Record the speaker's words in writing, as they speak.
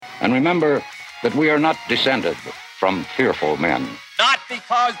And remember that we are not descended from fearful men. Not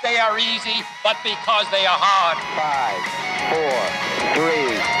because they are easy, but because they are hard. 5,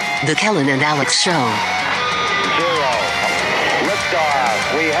 4, 3. The Kellen and Alex Show. 0.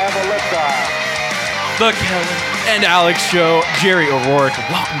 Liftoff. We have a liftoff. The Kellen and Alex Show. Jerry O'Rourke,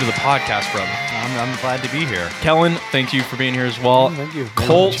 welcome to the podcast, brother. I'm glad to be here. Kellen, thank you for being here as well. Thank you.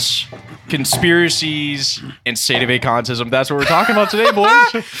 Cults, conspiracies, and state of acontism. That's what we're talking about today,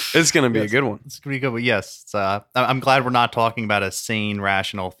 boys. It's going to be a good one. It's pretty good, but yes, I'm glad we're not talking about a sane,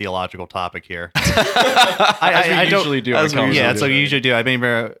 rational, theological topic here. I usually do. Yeah, that's what we usually do. I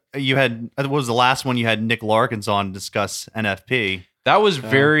mean, you had, what was the last one? You had Nick Larkins on to discuss NFP. That was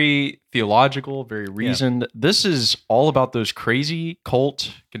very theological, very reasoned. Yeah. This is all about those crazy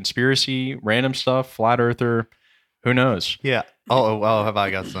cult, conspiracy, random stuff, flat earther. Who knows? Yeah. Oh, have I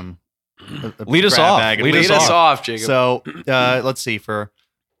got some? Lead us off. Lead us off, Jacob. So let's see.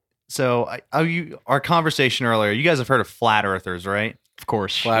 Our conversation earlier, you guys have heard of flat earthers, right? Of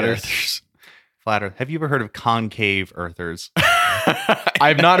course. Flat earthers. Flat earth. Have you ever heard of concave earthers?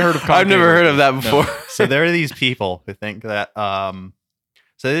 I've not heard of concave I've never heard of that before. No. So there are these people who think that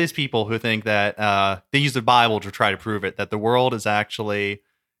they use the Bible to try to prove it, that the world is actually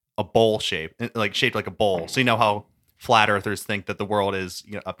a bowl shape, shaped like a bowl. So you know how flat earthers think that the world is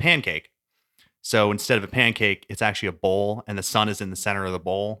a pancake. So instead of a pancake, it's actually a bowl, and the sun is in the center of the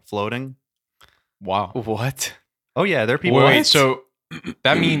bowl, floating. Wow. What? Oh yeah, there are people. Wait, so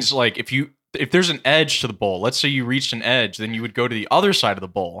that means like if there's an edge to the bowl, let's say you reached an edge, then you would go to the other side of the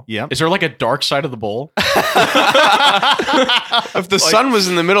bowl. Yeah. Is there like a dark side of the bowl? If the sun was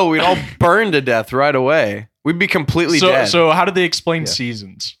in the middle, we'd all burn to death right away. We'd be completely dead. So how do they explain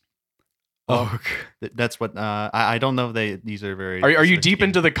seasons? Oh, that's what I don't know. These are very. Are you deep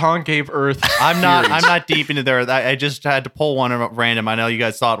into the concave Earth? I'm not deep into there. I just had to pull one random. I know you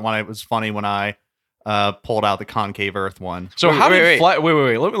guys thought it was funny when I pulled out the concave Earth one. So wait.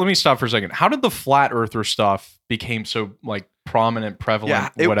 Let me stop for a second. How did the flat Earther stuff became so like prominent,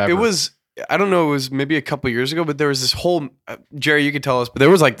 prevalent, whatever? It was. I don't know. It was maybe a couple years ago, but there was this whole Jerry. You could tell us, but there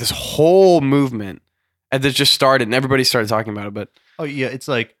was like this whole movement that just started, and everybody started talking about it. But oh yeah, it's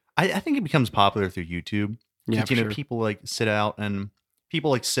like. I think it becomes popular through YouTube. Yeah, sure. People sit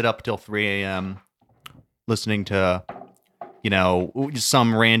up till 3 a.m. listening to,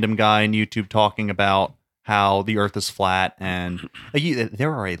 some random guy on YouTube talking about how the Earth is flat, and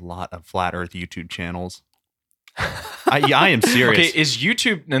there are a lot of flat Earth YouTube channels. I am serious. Okay, is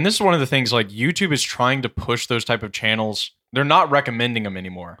YouTube, and this is one of the things, like YouTube is trying to push those type of channels. They're not recommending them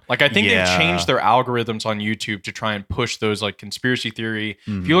anymore. Like I think they've changed their algorithms on YouTube to try and push those like conspiracy theory.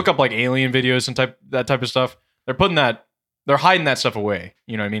 Mm-hmm. If you look up like alien videos and that type of stuff, they're hiding that stuff away.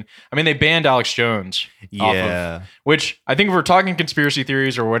 You know what I mean? They banned Alex Jones. Which I think if we're talking conspiracy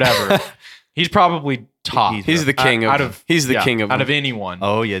theories or whatever, he's probably top. He's the king out of anyone.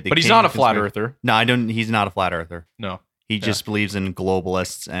 Oh yeah, but he's not a flat earther. No, I don't. He's not a flat earther. No, he just believes in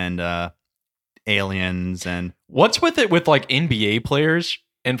globalists and aliens. And what's with it with like NBA players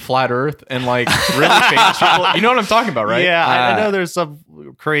and flat Earth and like really famous people? You know what I'm talking about, right? Yeah, I know there's some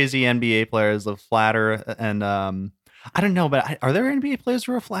crazy NBA players of flat Earth, and I don't know, but are there NBA players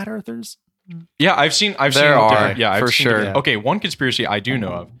who are flat earthers? Yeah, I've seen. There are. Yeah, for sure. Okay, one conspiracy I do know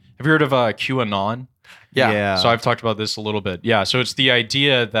of. Have you heard of QAnon? Yeah. So I've talked about this a little bit. Yeah. So it's the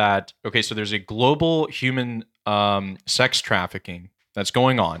idea that, so there's a global human sex trafficking that's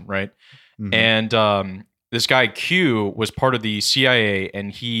going on, right? Mm-hmm. And this guy Q was part of the CIA,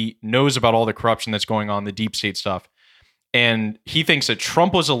 and he knows about all the corruption that's going on, the deep state stuff. And he thinks that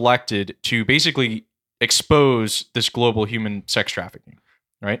Trump was elected to basically expose this global human sex trafficking,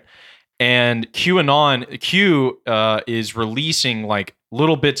 right? And Q is releasing like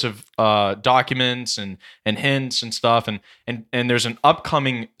little bits of documents and hints and stuff, and there's an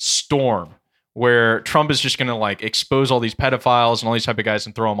upcoming storm where Trump is just going to like expose all these pedophiles and all these type of guys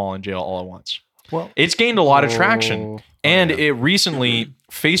and throw them all in jail all at once. Well, it's gained a lot of traction, and it recently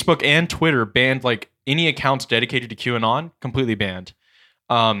Facebook and Twitter banned like any accounts dedicated to QAnon, completely banned.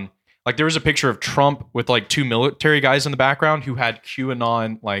 Like there was a picture of Trump with like two military guys in the background who had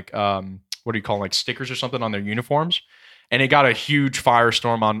QAnon like what do you call them, like stickers or something on their uniforms. And it got a huge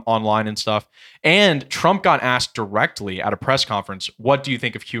firestorm online and stuff. And Trump got asked directly at a press conference, what do you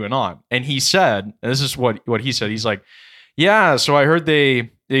think of QAnon? And he said, and this is what he said. He's like, yeah, so I heard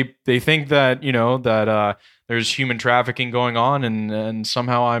they think that, that there's human trafficking going on, and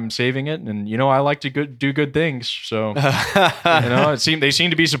somehow I'm saving it, and I like to do good things, so they seem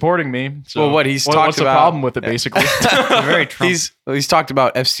to be supporting me. So Well, what's the problem with it, basically? Very Trump. He's talked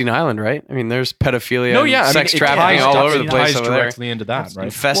about Epstein Island, right? I mean, there's pedophilia, No, yeah, and I mean, sex it trafficking ties all directly- over the it place ties over there. directly into that, right?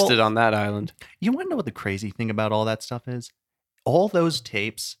 Infested on that island. You want to know what the crazy thing about all that stuff is? All those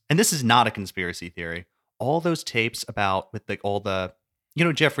tapes, and this is not a conspiracy theory. All those tapes about with all the,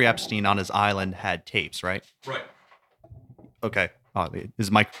 Jeffrey Epstein on his island had tapes, right? Right. Okay. Oh,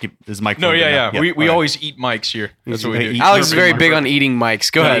 is Mike? No, yeah. We all right. always eat mics here. That's what we do. Alex is very big on eating mics.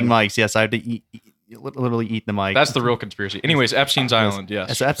 Go ahead. Eating mics. Yes, I have to literally eat the mic. That's the real conspiracy. Anyways, Epstein's Island.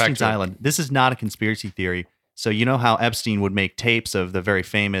 Yes. So Epstein's Island. This is not a conspiracy theory. So you know how Epstein would make tapes of the very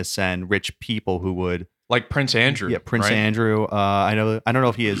famous and rich people who would, like Prince Andrew. Yeah, Prince right? Andrew. I don't know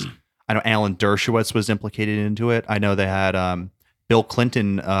if he is. I know Alan Dershowitz was implicated into it. I know they had Bill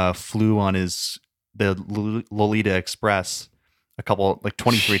Clinton flew on the Lolita Express a couple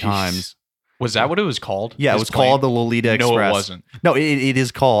 23 times. Was that what it was called? Yeah, it was called the Lolita Express. No, it wasn't. No, it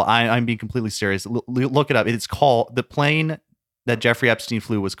is called. I'm being completely serious. Look it up. It's called, the plane that Jeffrey Epstein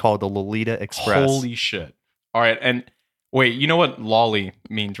flew was called the Lolita Express. Holy shit! All right, and wait, you know what lolly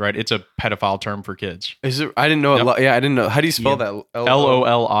means, right? It's a pedophile term for kids. Is it? I didn't know. Yep. I didn't know. How do you spell that?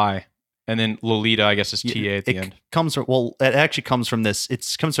 Loli, and then Lolita, I guess, is TA at the end. It actually comes from this.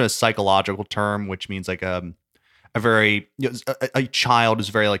 It comes from a psychological term, which means like a very a child is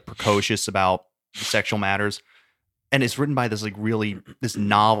very precocious about sexual matters, and it's written by this this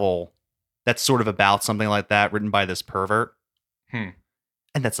novel that's sort of about something like that, written by this pervert.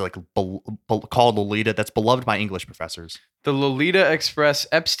 And that's called Lolita. That's beloved by English professors. The Lolita Express.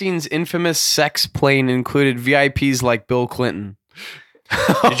 Epstein's infamous sex plane included VIPs like Bill Clinton.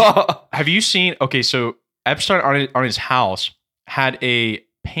 Have you seen? Okay, so Epstein on his house had a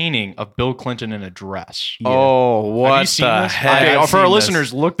painting of Bill Clinton in a dress. Yeah. Oh, what Have you seen the this? heck? Okay, I've for our seen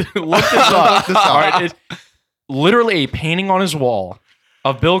listeners, look this up. All right, it's literally a painting on his wall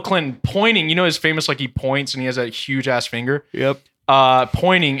of Bill Clinton pointing. You know his famous he points and he has that huge ass finger. Yep.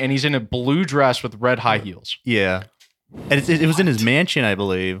 Pointing, and he's in a blue dress with red high heels. Yeah, and it was in his mansion, I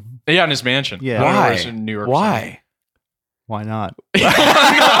believe. Yeah, in his mansion. Yeah. I don't know where Why? it's in New York. Why? Why not?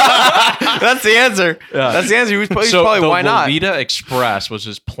 That's the answer. Yeah. That's the answer. He's probably the why not? Lolita Express was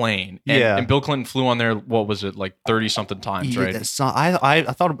his plane. And, Yeah. and Bill Clinton flew on there, what was it, 30 something times, right? I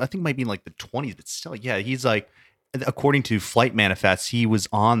think it might be in the 20s, but still, yeah. He's according to flight manifests, he was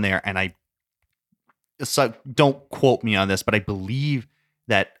on there, and so don't quote me on this, but I believe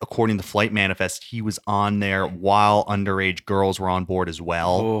that according to flight manifest, he was on there while underage girls were on board as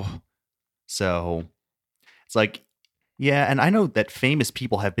well. Oh. So it's yeah, and I know that famous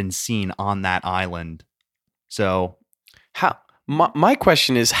people have been seen on that island. So How? My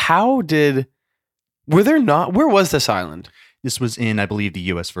question is, where was this island? this was in, I believe, the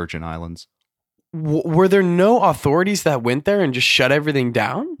U.S. Virgin Islands. Were there no authorities that went there and just shut everything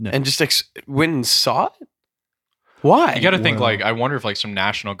down No. and just went and saw it? Why? You got to think Well- I wonder if some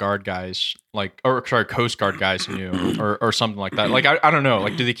National Guard guys Coast Guard guys knew or something like that. I don't know.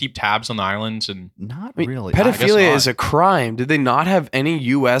 Do they keep tabs on the islands and Not I mean, really. pedophilia not. is a crime. Did they not have any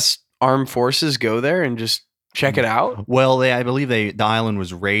U.S. armed forces go there and just check it out? Well, I believe the island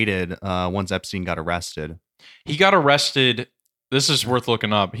was raided once Epstein got arrested. he got arrested? This is worth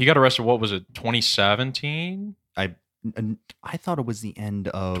looking up. He got arrested. What was it? 2017 And I thought it was the end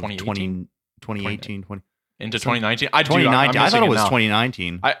of 2018? 2018, into 2019. 2019. I thought it was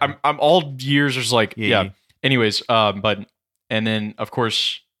 2019. I'm all years. There's Yeah. Anyways, but and then of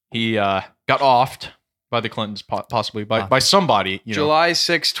course he got offed by the Clintons, possibly by somebody. July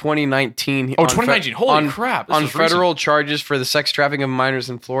 6, 2019. Oh, on 2019. Holy crap! This On is recent. federal charges for the sex trafficking of minors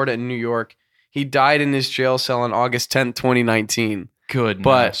in Florida and New York. He died in his jail cell on August 10th, 2019. Goodness.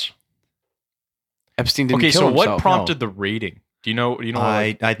 But Epstein didn't okay, kill so himself. what prompted the raiding? Do you know?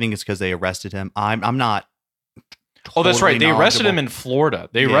 I think it's because they arrested him. I'm not. Oh, that's right. totally They arrested him knowledgeable. in Florida.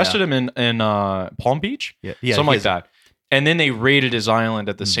 They Yeah. arrested him in Palm Beach, Yeah, something he like has- that. And then they raided his island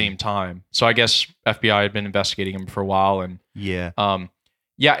at the Mhm. same time. So I guess FBI had been investigating him for a while, and Yeah.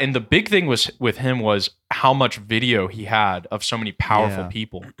 yeah. And the big thing with him was how much video he had of so many powerful Yeah.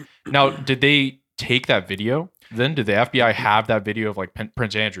 people. Now, did they take that video? Then did the FBI have that video of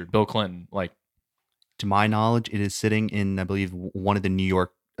Prince Andrew, Bill Clinton, To my knowledge, it is sitting in, I believe, one of the New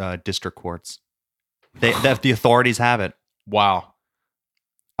York district courts. The authorities have it. wow.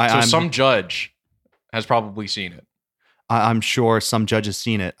 So I'm, some judge has probably seen it. I'm sure some judge has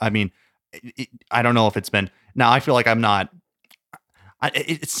seen it. I mean, I don't know if it's been. Now, I feel like I'm not.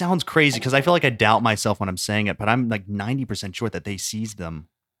 It sounds crazy because I feel like I doubt myself when I'm saying it, but I'm 90% sure that they seized them.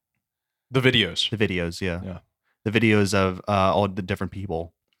 The videos. The videos, yeah. Yeah. the videos of all the different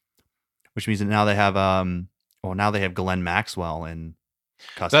people, which means that now they have now they have Ghislaine Maxwell in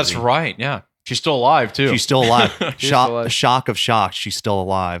custody. That's right. Yeah. She's still alive too. She's still alive. still alive. Shock of shocks. She's still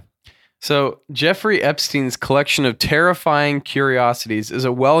alive. So, Jeffrey Epstein's collection of terrifying curiosities is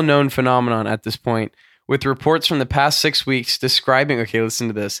a well-known phenomenon at this point, with reports from the past 6 weeks describing, okay, listen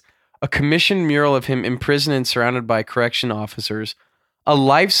to this, a commissioned mural of him imprisoned and surrounded by correction officers, a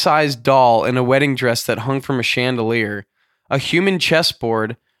life-size doll in a wedding dress that hung from a chandelier, a human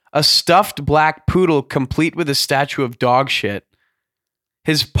chessboard, a stuffed black poodle complete with a statue of dog shit,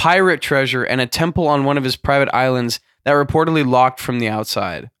 his pirate treasure, and a temple on one of his private islands that reportedly locked from the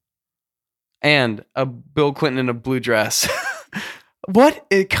outside. And a Bill Clinton in a blue dress. What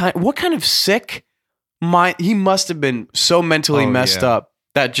kind of sick mind? He must have been so mentally messed up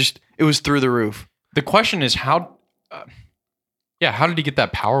that just it was through the roof. The question is how did he get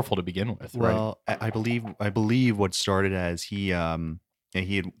that powerful to begin with? Well, right? I believe what started as he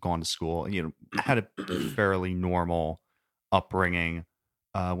had gone to school, had a fairly normal upbringing.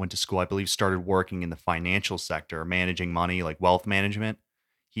 Went to school, I believe, started working in the financial sector, managing money, like wealth management.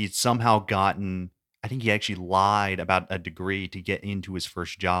 He'd somehow gotten, I think he actually lied about a degree to get into his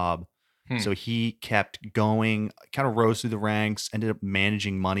first job. So he kept going, kind of rose through the ranks, ended up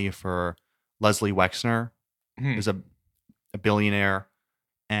managing money for Leslie Wexner, who's a billionaire.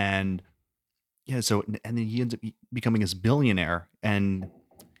 And and then he ends up becoming this billionaire. And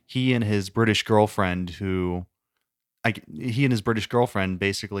he and his British girlfriend,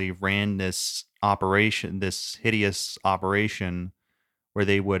 basically ran this operation, this hideous operation where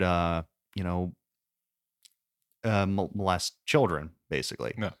they would, molest children,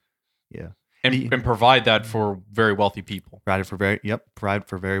 basically. Yeah. And provide that for very wealthy people. Provide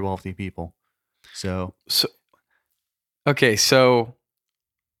for very wealthy people. So okay, so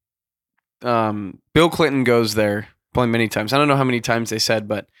Bill Clinton goes there probably many times. I don't know how many times they said,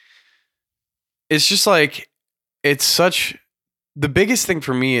 but it's just like the biggest thing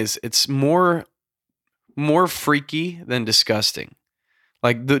for me is it's more freaky than disgusting.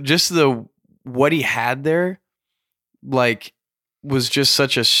 Like what he had there, like, was just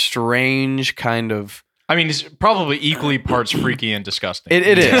such a strange kind of. I mean, it's probably equally parts freaky and disgusting.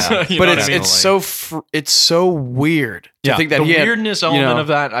 It is, but it's so weird to think that the he had, weirdness element of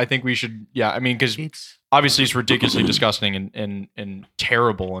that. I think we should, I mean, because obviously it's ridiculously disgusting and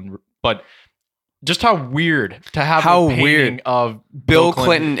terrible, but just how weird to have a painting of Bill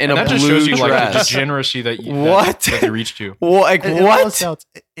Clinton in a blue dress. That just shows you like the degeneracy that they reached to. Like what?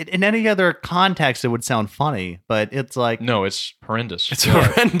 In any other context, it would sound funny, but it's like no, it's horrendous. It's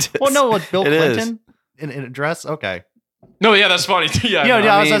horrendous. Well, no, with Bill Clinton in a dress, okay. No, yeah, that's funny.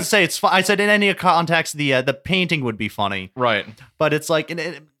 I was going to say it's. I said in any context, the painting would be funny, right? But it's like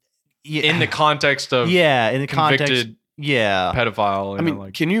in the context of in the context. Pedophile. I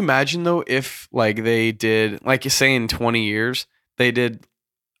mean, can you imagine though if like they did, like you say, in 20 years they did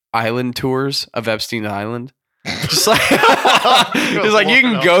island tours of Epstein Island? Just like, it's like you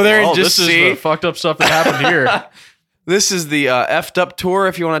can go there and just see the fucked up stuff that happened here. This is the effed up tour.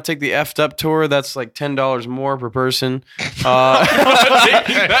 If you want to take the effed up tour, that's like $10 more per person. That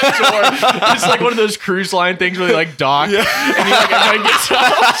tour, it's like one of those cruise line things where they like dock, and you like everybody gets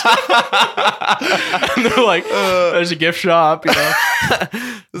out, and they're like, "There's a gift shop,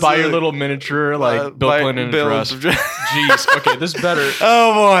 buy your little miniature like Bill Clinton in a dress." Jeez, okay, this is better.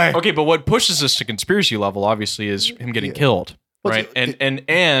 Oh boy. Okay, but what pushes us to conspiracy level, obviously, is him getting killed, right?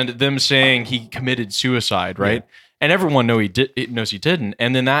 And them saying he committed suicide, right? Yeah. And everyone knows he didn't.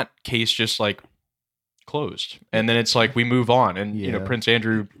 And then that case just like closed. And then it's like we move on. And Prince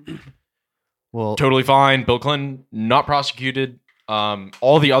Andrew, totally fine. Bill Clinton not prosecuted.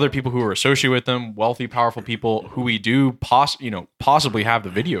 All the other people who were associated with them, wealthy, powerful people who we do possibly have the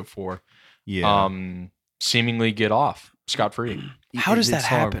video for, seemingly get off scot-free. How does that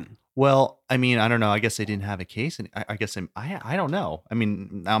happen? Well, I mean, I don't know. I guess they didn't have a case, and I guess I don't know. I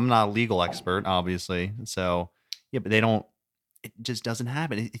mean, I'm not a legal expert, obviously, so. Yeah, but they don't. It just doesn't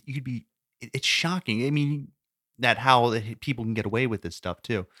happen. It's shocking. I mean, how people can get away with this stuff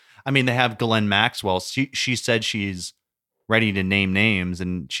too. I mean, they have Ghislaine Maxwell. She said she's ready to name names,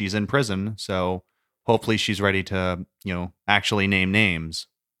 and she's in prison. So hopefully, she's ready to actually name names.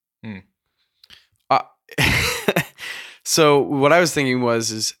 So what I was thinking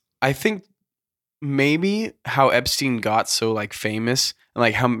is I think maybe how Epstein got so like famous and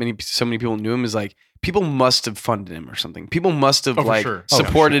like so many people knew him is like. People must have funded him or something. People must have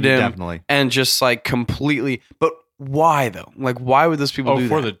supported him definitely. And just like completely. But why though? Like, why would those people do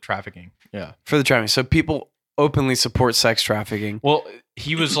for that? the trafficking? Yeah, for the trafficking. So people openly support sex trafficking. Well,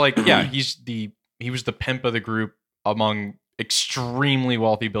 he was like, he's the the pimp of the group among extremely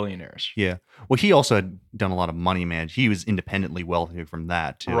wealthy billionaires. Yeah. Well, he also had done a lot of money management. He was independently wealthy from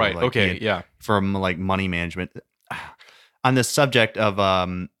that too. Right. Like, Okay. Yeah. From like money management. On the subject of,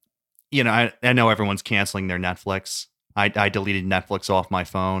 I know everyone's canceling their Netflix. I deleted Netflix off my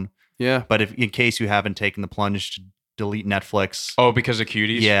phone. Yeah. But if in case you haven't taken the plunge to delete Netflix. Oh, because of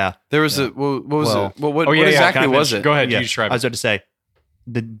cuties? Yeah. There was what was it? Well, what yeah, exactly kind of was it? Go ahead. Yeah. You describe I it. was about to say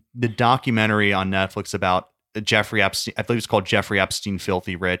the documentary on Netflix about Jeffrey Epstein, I believe it's called Jeffrey Epstein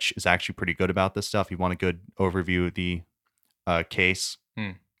Filthy Rich, is actually pretty good about this stuff. You want a good overview of the case.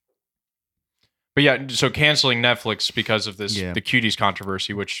 But yeah, so canceling Netflix because of this, Yeah. the cuties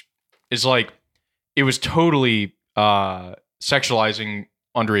controversy, which is like, it was totally sexualizing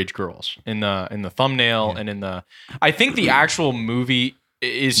underage girls in the thumbnail and in the, I think the actual movie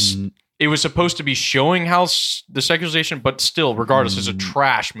is, it was supposed to be showing how the sexualization, but still, regardless, it's a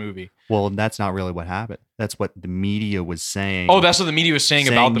trash movie. Well, that's not really what happened. That's what the media was saying. Oh, that's what the media was saying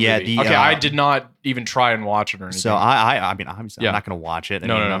about the yeah, movie. the, okay, I did not even try and watch it or anything. So I mean, obviously, Yeah. I'm not going to watch it.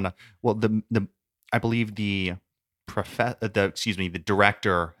 No. I'm not. Well, I believe the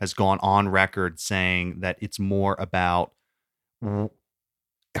director has gone on record saying that it's more about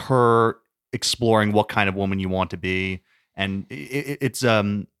her exploring what kind of woman you want to be, and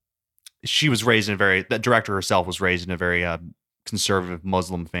she was raised in the director herself was raised in a very conservative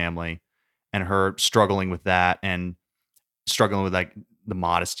Muslim family, and her struggling with that and struggling with like the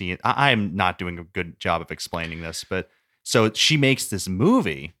modesty. I am not doing a good job of explaining this, but so she makes this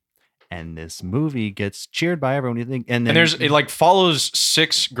movie, and this movie gets cheered by everyone. You think, and then it like follows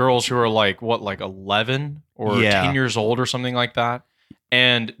 6 girls who are like 11 or 10 years old or something like that,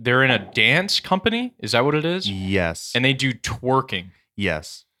 and they're in a dance company. Is that what it is? Yes, And they do twerking.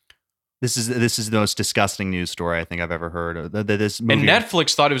 yes. This is the most disgusting news story I think I've ever heard of. This movie, And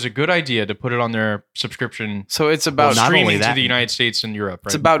Netflix thought it was a good idea to put it on their subscription. So it's about not only streaming to that- the United States and Europe, right?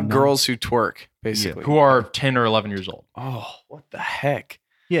 it's about girls who twerk, basically. who are 10 or 11 years old. Oh, what the heck?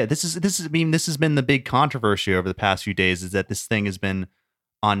 Yeah, this is. I mean, this has been the big controversy over the past few days. Is that this thing has been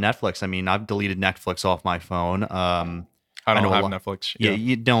on Netflix? I mean, I've deleted Netflix off my phone. I don't know a have lot- Netflix. Yeah,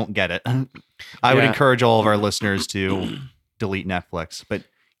 you don't get it. I would Yeah. encourage all of our listeners to delete Netflix. But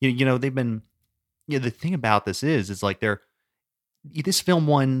you know, they've been. Yeah, the thing about this is like this film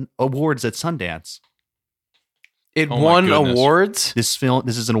won awards at Sundance. It Oh my won goodness. awards? This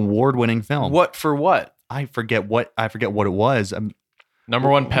is an award-winning film. What for what? I forget what it was. Number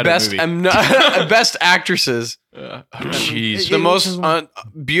one pedo Best movie. best actresses. Jeez. The most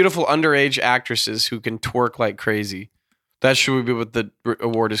beautiful underage actresses who can twerk like crazy. That should be what the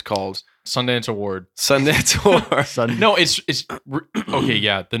award is called. Sundance Award. Sundance Award. No, it's okay.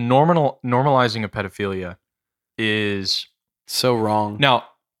 Yeah, the normalizing of pedophilia is So wrong. now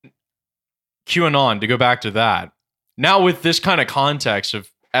QAnon. To go back to that, now with this kind of context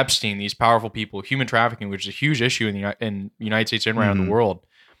of Epstein, these powerful people, human trafficking, which is a huge issue in the United States and around the world,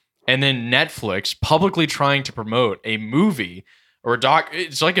 and then Netflix publicly trying to promote a movie or a doc.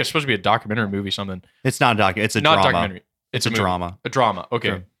 It's like it's supposed to be a documentary movie, something. It's not a documentary. It's a Not drama. documentary. It's a movie. drama. A drama. Okay.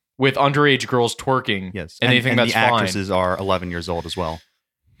 Sure. With underage girls twerking. Yes, And they think that's the fine. actresses are 11 years old as well.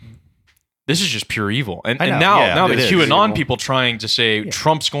 This is just pure evil. And, I know, and now, yeah, now the it is QAnon evil. people trying to say Yeah.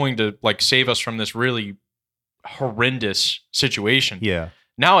 Trump's going to like save us from this really horrendous situation. Yeah.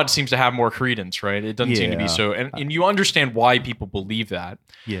 Now it seems to have more credence, right? It doesn't seem to be Yeah. so, and you understand why people believe that.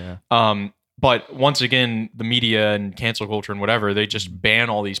 Yeah. But once again, the media and cancel culture and whatever, they just ban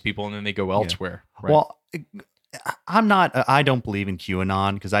all these people and then they go elsewhere. Right? Well, I'm not. I don't believe in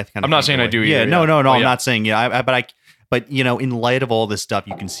QAnon because I kind of. I'm not saying I do Yeah. either, No. yeah. No. No. Oh, I'm yeah. not saying yeah. But you know, in light of all this stuff,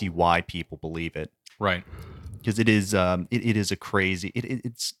 you can see why people believe it right. because it is. It is a crazy.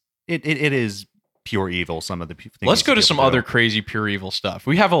 It is pure evil. Some of the things. Let's go to people some do. other crazy pure evil stuff.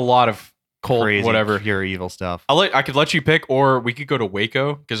 We have a lot of cult, crazy, whatever. pure evil stuff. I could let you pick, or we could go to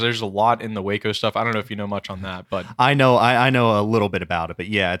Waco because there's a lot in the Waco stuff. I don't know if you know much on that, but I know. I know a little bit about it, but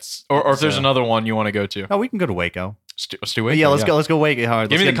yeah, it's. or if there's another one you want to go to. Oh, we can go to Waco. Let's do Waco. Yeah, let's go. Let's go Waco.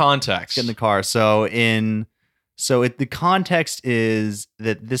 Give me the context. Get in the car. The context is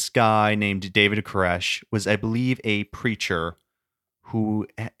that this guy named David Koresh was, I believe, a preacher who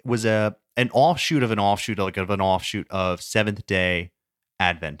was an offshoot of Seventh Day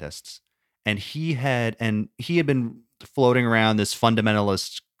Adventists, and he had been floating around this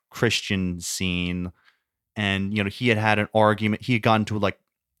fundamentalist Christian scene, and you know he had an argument. He had gone to like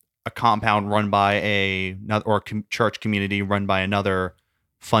a compound run by church community run by another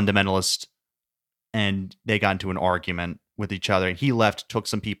fundamentalist, and they got into an argument with each other, and he left, took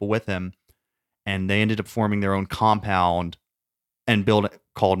some people with him, and they ended up forming their own compound and built it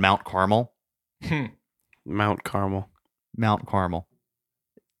called Mount Carmel. Mount Carmel. Mount Carmel.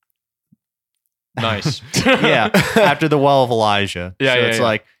 Nice. Yeah, after the well of Elijah. Yeah, so yeah, it's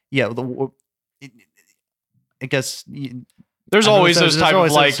yeah. like, I guess There's I know always there's those type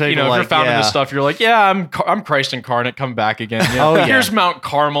always of those like, type you of know, if you're like, founding this yeah. stuff, you're like, yeah, I'm Christ incarnate, come back again. Yeah. Oh, yeah. Here's Mount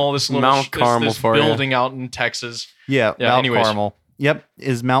Carmel, this little Mount Carmel this for ya. building out in Texas. Yeah, Yeah, Mount anyways. Carmel. Yep,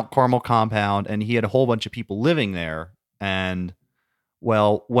 is Mount Carmel compound, and he had a whole bunch of people living there. And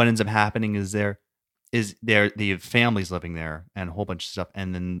well, what ends up happening is the families living there, and a whole bunch of stuff.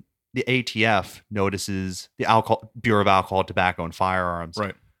 And then the ATF notices the Bureau of Alcohol, Tobacco, and Firearms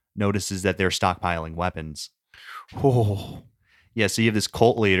Right. notices that they're stockpiling weapons. Oh. Yeah, so you have this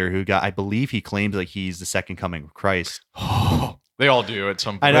cult leader I believe he claims like he's the second coming of Christ. They all do at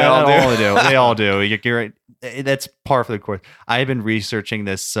some point. I know they all do. They all do. You're right. That's par for the course. I've been researching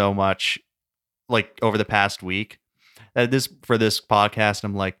this so much, like over the past week. For this podcast,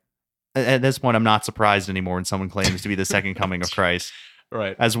 I'm like, at this point, I'm not surprised anymore when someone claims to be the second coming of Christ.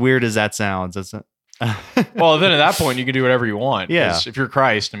 Right. As weird as that sounds, Well, then at that point, you can do whatever you want. 'cause Yeah. If you're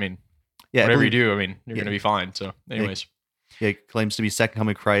Christ, I mean, yeah, whatever I you believe- do, I mean, you're Yeah. going to be fine. So, anyways. Yeah, claims to be second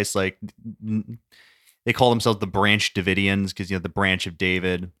coming of Christ. Like they call themselves the Branch Davidians because the branch of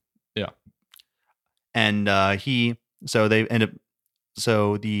David. Yeah. And there's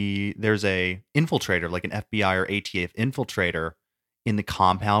a infiltrator, like an FBI or ATF infiltrator in the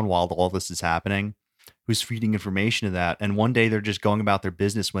compound while all this is happening, who's feeding information to that. And one day they're just going about their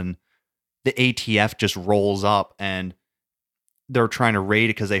business when the ATF just rolls up and they're trying to raid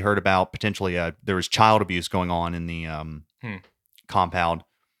it because they heard about potentially there was child abuse going on in the compound.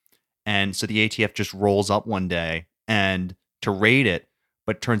 And so the ATF just rolls up one day and to raid it,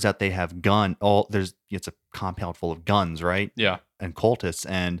 but it turns out they have it's a compound full of guns, right? Yeah. And cultists,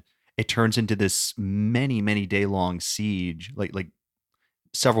 and it turns into this many day long siege, like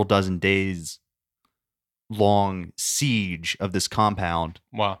several dozen days long siege of this compound.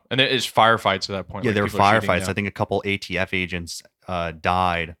 Wow. And it is firefights at that point. Yeah, like there were people are shooting firefights. down. I think a couple ATF agents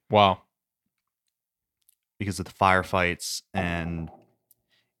died Wow. because of the firefights. And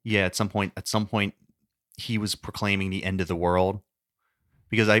yeah, at some point he was proclaiming the end of the world,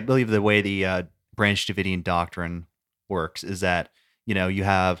 because I believe the way the Branch Davidian doctrine works is that you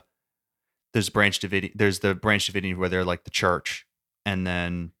have there's the Branch Davidian where they're like the church, and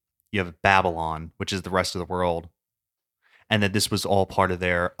then you have Babylon, which is the rest of the world, and that this was all part of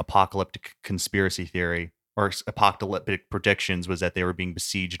their apocalyptic conspiracy theory or apocalyptic predictions, was that they were being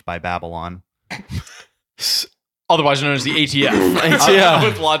besieged by Babylon. Otherwise known as the ATF. Yeah.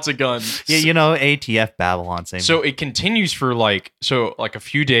 With lots of guns. Yeah, ATF Babylon, same. So it continues for like a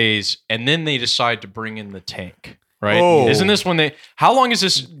few days, and then they decide to bring in the tank, right? Oh. Isn't this when how long is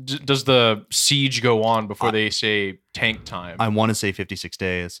this, does the siege go on before they say tank time? I want to say 56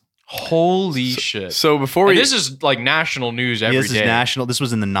 days. Holy shit. So before And we, this is like national news every day. This is national. This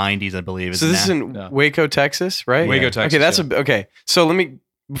was in the 90s, I believe. so this is in Yeah. Waco, Texas, right? Waco, Texas. Okay, that's yeah. okay. So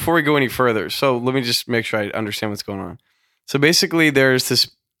before we go any further, so let me just make sure I understand what's going on. So basically, there's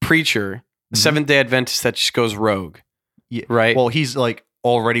this preacher, a Seventh-day Adventist, that just goes rogue, Yeah. right? Well, he's like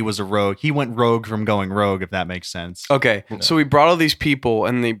already was a rogue. He went rogue from going rogue, if that makes sense. Okay, so we brought all these people,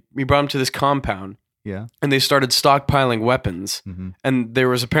 and we brought them to this compound, Yeah. and they started stockpiling weapons, Mm-hmm. and there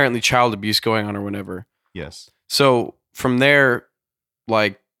was apparently child abuse going on or whatever. Yes. So from there,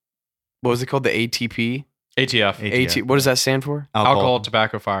 like, what was it called? The ATP? ATF. What does that stand for? Alcohol,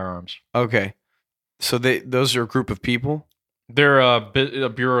 tobacco, firearms. Okay, so those are a group of people. They're a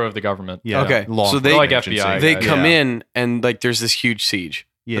bureau of the government. Yeah. Okay. Law So they- enforcement Like agency. FBI They guys. come Yeah. in, and like there's this huge siege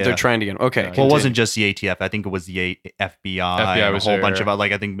that Yeah. they're trying to get. Okay, Yeah. Well, it continue. wasn't just the ATF. I think it was the FBI, FBI and a was whole there. bunch of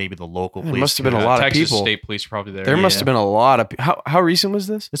like I think maybe the local There police. must have been too. a lot of Texas people. State Police probably there. There must Yeah. have been a lot of. How recent was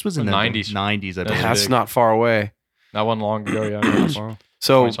this? This was in The the 90s. 90s, I That's believe. That's big. not far away. Not one long ago, yeah. Not far.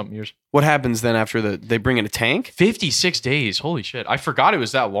 So 20-something years. what happens then after they bring in a tank? 56 days. Holy shit. I forgot it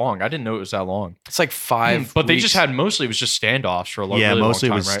was that long. I didn't know it was that long. It's like 5. But they weeks. just had mostly, it was just standoffs for a Yeah, really mostly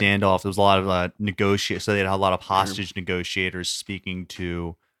long it time, was right? standoff. There was a lot of negotiate. So they had a lot of hostage negotiators speaking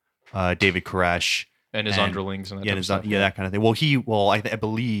to David Koresh. And his and- underlings and that Yeah, type of stuff. that kind of thing. Well, I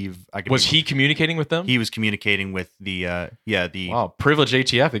believe I could Was be- he communicating with them? He was communicating with the Wow, privileged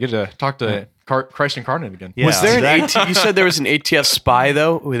ATF. They get to talk to Christ incarnate again. Yeah, Was there an exactly. you said there was an ATF spy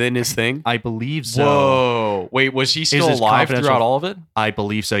though within his thing? I believe so. Whoa. Wait, was he still his alive confidential- throughout all of it? I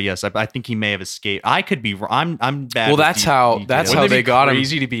believe so. Yes, I think he may have escaped. I could be wrong. I'm bad. Well, with that's the how- details. that's Wouldn't how it they be got him.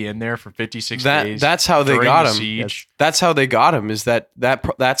 crazy to be in there for 56 days? That's how they during got the him. siege? That's how they got him. Is that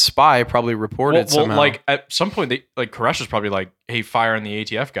spy probably reported Well, somehow? like at some point, Koresh was probably like, "Hey, fire on the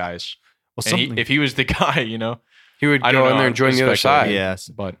ATF guys." Well, And if he was the guy, He would I don't go in know, there I'm and join the other speculating. side. Yes.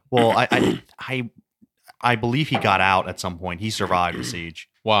 But Well, I believe he got out at some point. He survived the siege.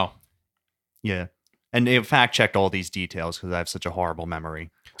 wow. Yeah. And they fact checked all these details because I have such a horrible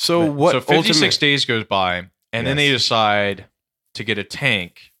memory. So what? So 56 ultimate- days goes by, and then they Yes. decide to get a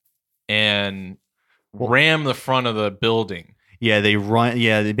tank and ram the front of the building. Yeah, they run.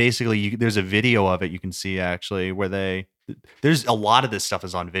 Yeah, they basically. There's a video of it you can see actually where there's a lot of this stuff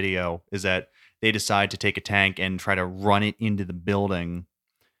is on video. Is that they decide to take a tank and try to run it into the building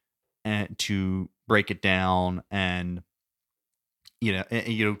and to break it down and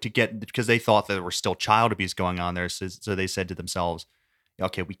to get, because they thought that there was still child abuse going on there. So they said to themselves,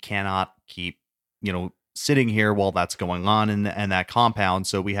 okay, we cannot keep sitting here while that's going on in that compound.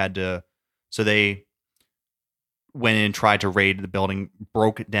 So we had to. So they went in and tried to raid the building,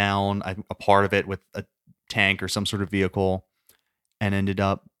 broke it down, a part of it with a tank or some sort of vehicle, and ended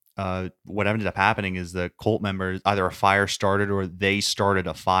up what ended up happening is the cult members, either a fire started or they started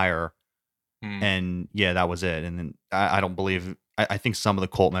a fire. And yeah, that was it. And then I don't believe, I think some of the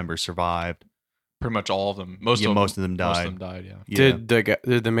cult members survived. Pretty much all of them. Most of them died. Most Most of them died, yeah. Yeah.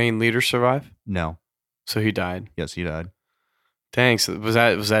 Did the main leader survive? No. So he died. Yes, he died. Thanks. Was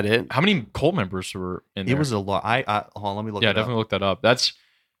that it? How many cult members were in there? It was a lot. Hold on, let me look. Yeah, it definitely up. look that up.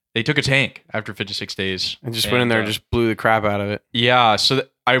 They took a tank after 56 days. And just went in there and just blew the crap out of it. Yeah, so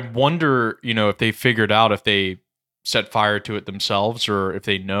I wonder, if they figured out if they set fire to it themselves or if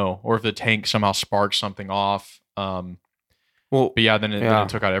they know, or if the tank somehow sparked something off. But yeah, then it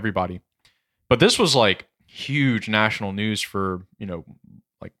took out everybody. But this was like huge national news for,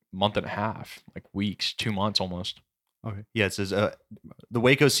 like month and a half, like weeks, 2 months almost. Okay. Yeah, it says the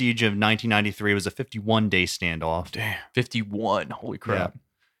Waco siege of 1993 was a 51-day standoff. Damn. 51. Holy crap. Yeah.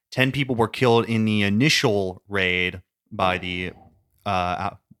 10 people were killed in the initial raid by the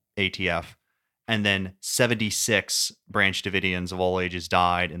ATF, and then 76 Branch Davidians of all ages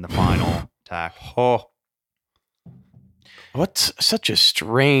died in the final attack. Oh. What's such a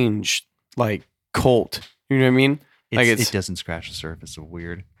strange, like, cult? You know what I mean? It doesn't scratch the surface of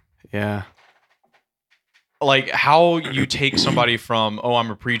weird. Yeah. Like how you take somebody from, oh, I'm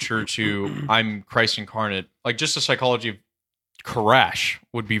a preacher to I'm Christ incarnate, like just the psychology of Koresh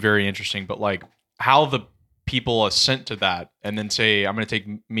would be very interesting, but like how the people assent to that and then say, I'm going to take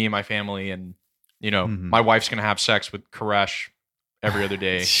me and my family and, my wife's going to have sex with Koresh every other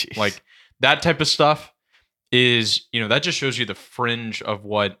day. Like that type of stuff is, that just shows you the fringe of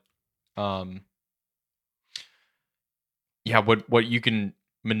what you can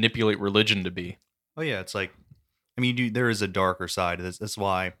manipulate religion to be. Oh yeah, it's like, there is a darker side to this. That's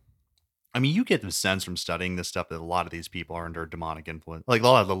why, you get the sense from studying this stuff that a lot of these people are under demonic influence. Like a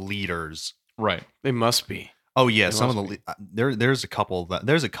lot of the leaders, right? They must be. Oh yeah, some of the there's a couple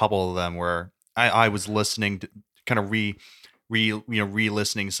of them where I was listening to kind of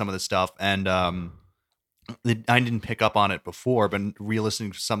re-listening some of the stuff, and I didn't pick up on it before, but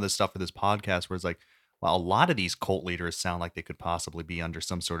re-listening to some of the stuff for this podcast, where it's like, wow, a lot of these cult leaders sound like they could possibly be under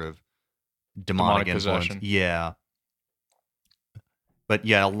some sort of demonic influence. Possession. Yeah. But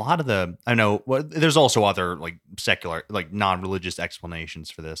yeah, a lot of there's also other like secular, like non-religious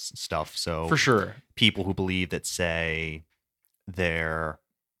explanations for this stuff. So For sure. people who believe that say they're,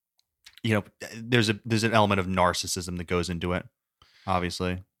 there's an element of narcissism that goes into it,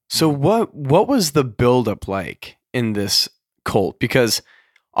 obviously. So what was the buildup like in this cult? Because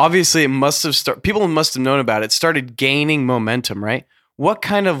obviously it must have people must have known about it. It started gaining momentum, right? What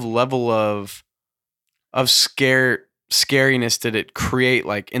kind of level of scariness did it create,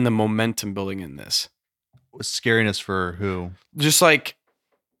 like in the momentum building in this? Scariness for who? Just like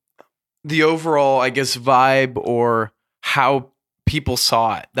the overall, I guess, vibe or how people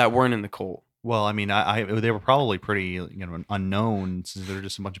saw it that weren't in the cult. Well, they were probably pretty, unknown, since they're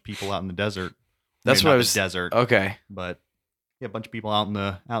just a bunch of people out in the desert. That's Maybe what not I was. the desert, Okay. but yeah, a bunch of people out in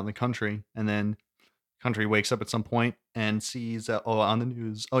the country, and then country wakes up at some point and sees on the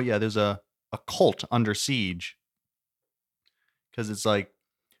news, oh yeah, there's a cult under siege, because it's like,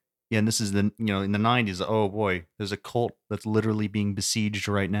 yeah, and this is in the 90s. Oh boy, there's a cult that's literally being besieged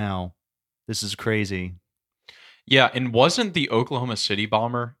right now. This is crazy. Yeah, and wasn't the Oklahoma City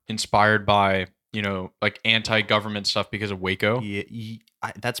bomber inspired by, like anti-government stuff because of Waco? Yeah,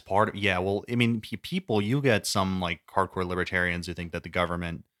 that's part of. Yeah, well, people, you get some like hardcore libertarians who think that the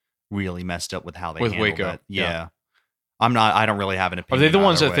government really messed up with how they With handled Waco, that. yeah. I don't really have an Are opinion. they the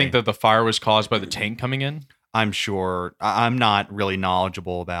ones either that way. think that the fire was caused by the tank coming in? I'm sure. I'm not really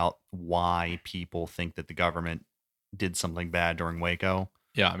knowledgeable about why people think that the government did something bad during Waco.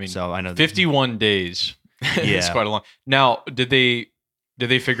 Yeah, So I know 51 days. It's Yeah. quite a long. Now, did they did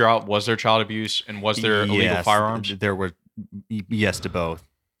they figure out was there child abuse and was there illegal Yes, firearms? There were yes to both.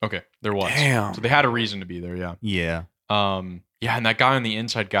 Okay, there was. Damn. So they had a reason to be there. Yeah. Yeah. Yeah, and that guy on the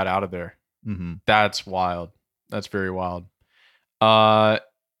inside got out of there. Mm-hmm. That's wild. That's very wild.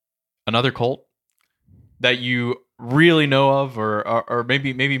 Another cult that you really know of, or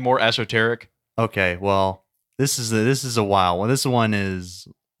maybe more esoteric. Okay, well, this is a wild one. This one's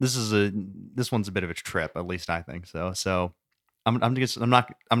a bit of a trip, at least I think so. So I'm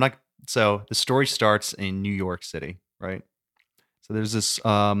not. So the story starts in New York City, right? So there's this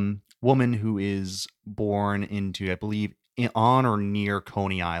woman who is born into, I believe, on or near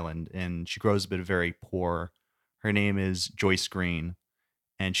Coney Island, and she grows up very poor. Her name is Joyce Green,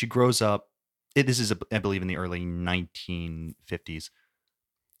 and she grows up. This is, I believe, in the early 1950s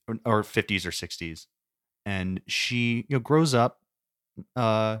or 50s or 60s, and she grows up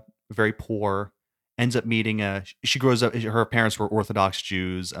very poor. Ends up meeting she grows up. Her parents were Orthodox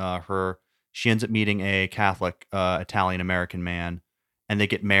Jews. She ends up meeting a Catholic Italian American man, and they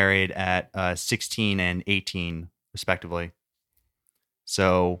get married at 16 and 18 respectively.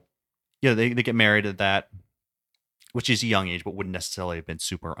 So, they get married at that, which is a young age, but wouldn't necessarily have been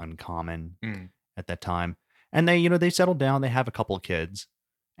super uncommon at that time. And they settle down. They have a couple of kids,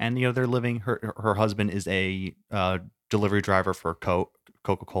 and they're living. Her husband is a delivery driver for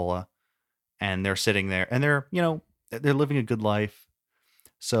Coca-Cola, and they're sitting there, and they're living a good life.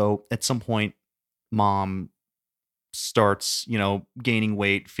 So at some point, mom starts gaining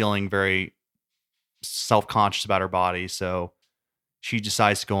weight, feeling very self-conscious about her body. So she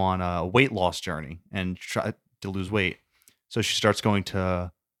decides to go on a weight loss journey and try to lose weight. So she starts going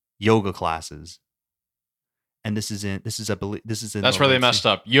to yoga classes. And this is in That's where they messed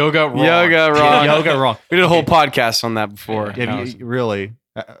up. Yoga wrong. Yoga wrong. Yoga wrong. We did a whole podcast on that before. Yeah, really.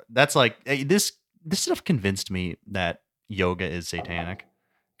 That's like this stuff convinced me that yoga is satanic.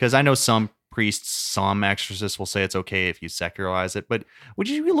 Because I know some priests, some exorcists will say it's okay if you secularize it, but would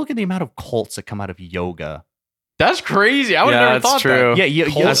you look at the amount of cults that come out of yoga? That's crazy. I would have never that's thought true. that. Yeah,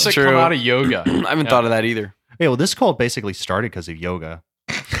 Cults that true. come out of yoga. I haven't thought of that either. Yeah, well, this cult basically started because of yoga.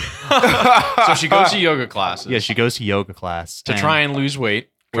 So she goes to yoga classes. Yeah, she goes to yoga class to try and lose weight,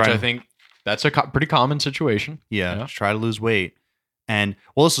 which Try- I think that's a pretty common situation. Yeah, Yeah. try to lose weight. And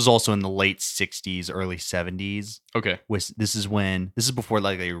well, this was also in the late 60s, early 70s. Okay. This is before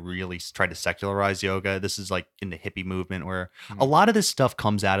like they really tried to secularize yoga. This is like in the hippie movement where a lot of this stuff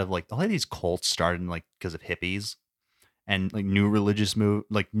comes out of like a lot of these cults started like because of hippies and like new religious new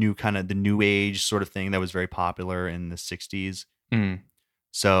kind of the new age sort of thing that was very popular in the 60s. Mm.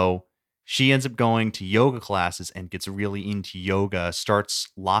 So she ends up going to yoga classes and gets really into yoga, starts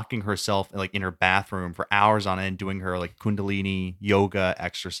locking herself like in her bathroom for hours on end, doing her like Kundalini yoga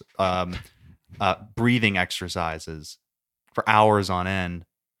breathing exercises for hours on end.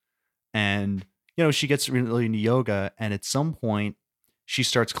 And, she gets really into yoga. And at some point she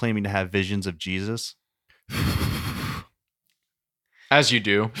starts claiming to have visions of Jesus. As you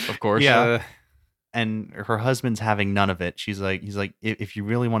do, of course. Yeah. And her husband's having none of it. He's like, if you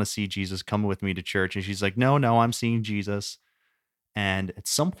really want to see Jesus, come with me to church. And she's like, no, I'm seeing Jesus. And at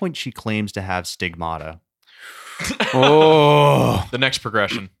some point she claims to have stigmata. Oh, The next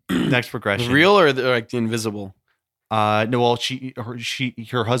progression. Next progression. real or like the invisible? No, well,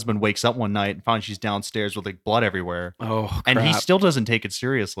 her husband wakes up one night and finds she's downstairs with like blood everywhere. Oh, crap. And he still doesn't take it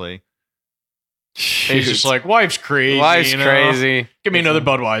seriously. He's just like, wife's crazy. Life's crazy. Give me another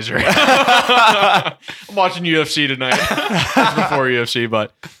Budweiser. I'm watching UFC tonight. It's before UFC,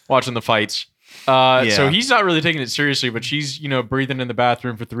 but watching the fights. So he's not really taking it seriously, but she's, breathing in the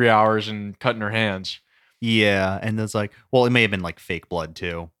bathroom for 3 hours and cutting her hands. Yeah, and it's like, well, it may have been like fake blood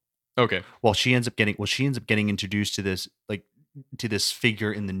too. Okay. Well, she ends up getting introduced to this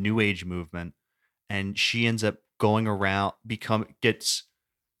figure in the New Age movement, and she ends up going around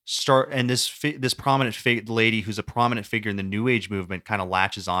and this prominent lady who's a prominent figure in the New Age movement kind of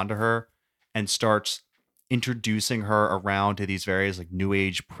latches onto her and starts introducing her around to these various like New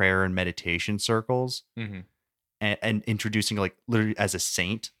Age prayer and meditation circles, and introducing her, like literally as a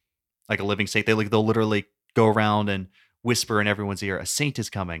saint, like a living saint. They'll literally go around and whisper in everyone's ear, "A saint is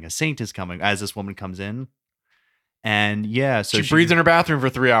coming! A saint is coming!" As this woman comes in, and so she breathed in her bathroom for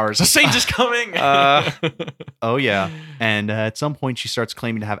 3 hours. A saint is coming. Oh yeah, and at some point she starts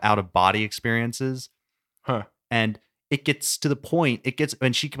claiming to have out of body experiences. Huh. And it gets to the point.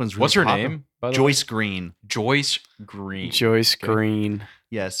 And she becomes really What's her popular. name? By the Joyce Green. Joyce Green. Joyce Green.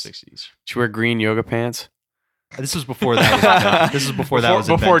 Yes. 60s. She wear green yoga pants. This was before that. Was invented. This was before that was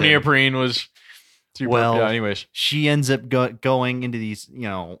before invented. neoprene was. Well, anyways, she ends up going into these,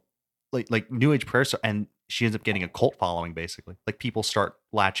 like New Age prayer, and she ends up getting a cult following, basically. Like people start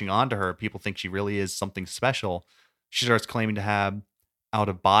latching onto her. People think she really is something special. She starts claiming to have out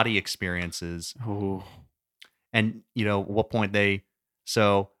of body experiences. Ooh. And at what point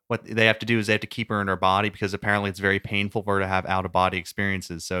what they have to do is they have to keep her in her body because apparently it's very painful for her to have out of body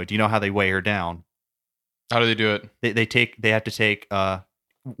experiences. So do you know how they weigh her down? How do they do it? They have to take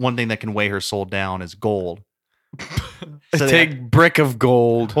one thing that can weigh her soul down is gold. So Take brick of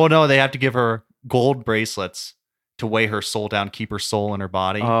gold. Well, no, they have to give her gold bracelets to weigh her soul down, keep her soul in her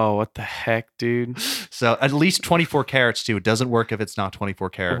body. Oh, what the heck, dude? So at least 24 carats too. It doesn't work if it's not 24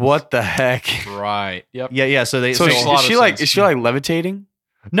 carats. What the heck? Right. Yep. Yeah. So they. So makes a lot is she of like sense. is she like levitating?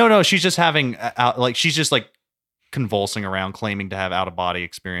 No. She's just having she's just like convulsing around, claiming to have out of body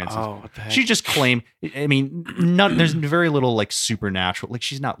experiences. Oh, what the heck? She just claimed. I mean, there's very little like supernatural. Like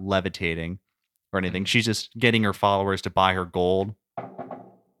she's not levitating or anything. She's just getting her followers to buy her gold.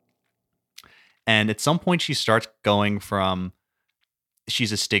 And at some point, she starts going from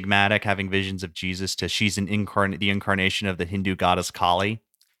she's a stigmatic, having visions of Jesus, to she's the incarnation of the Hindu goddess Kali.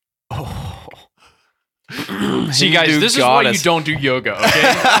 Oh. See, guys, Hindu this is why you goddess. don't do yoga.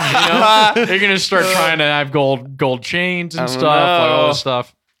 Okay, you're gonna start trying to have gold chains and I don't stuff, like all know. this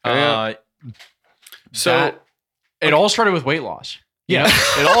stuff. Yeah. So it all started with weight loss. Yeah.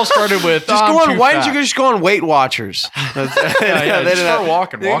 It all started with Just "I'm go on. too Why fat." didn't you just go on Weight Watchers? Yeah, They just didn't start have-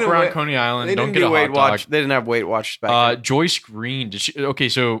 walking. they Walk didn't around wa- Coney They Island. Don't didn't get do a Weight hot dog. Watch. They didn't have Weight Watchers back then. Joyce Green. Did she? Okay,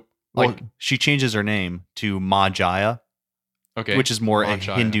 so Well, she changes her name to Majaya, okay, which is more a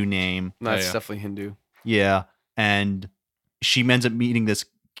Majaya. Hindu name. That's yeah. definitely Hindu. Yeah, and she ends up meeting this,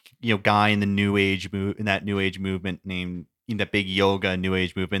 guy in the New Age in that New Age movement named in that big yoga New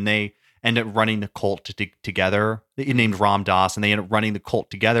Age movement. They end up running the cult together. Named Ram Dass, and they end up running the cult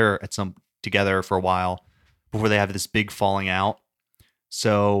together for a while before they have this big falling out.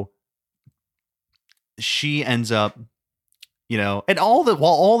 So she ends up, and while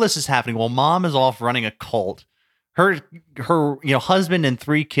all this is happening, while mom is off running a cult, her husband and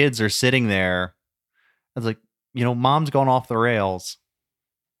 3 kids are sitting there. I was like, mom's gone off the rails.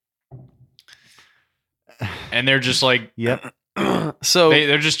 and they're just like Yep. So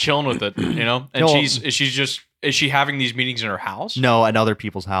they're just chilling with it, And No. is she having these meetings in her house? No, at other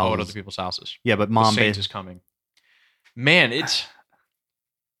people's houses. Oh, at other people's houses. Yeah, but The mom Saints is coming. Man, it's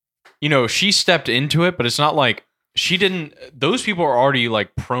she stepped into it, but it's not like she didn't. Those people are already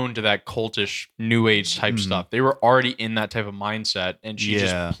like prone to that cultish New Age type stuff. They were already in that type of mindset, and she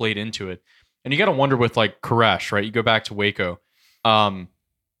just played into it. And you got to wonder with like Koresh, right? You go back to Waco.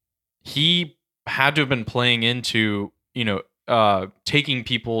 He had to have been playing into taking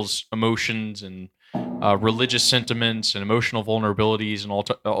people's emotions and religious sentiments and emotional vulnerabilities and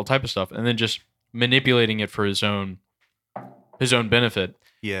all type of stuff, and then just manipulating it for his own benefit.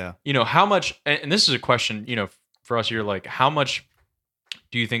 Yeah. How much? And this is a question, for us here, like how much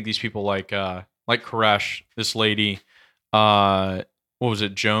do you think these people like Koresh, this lady, what was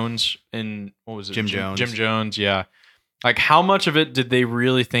it, Jones, and what was it, Jim Jones. Jim Jones, yeah. Like, how much of it did they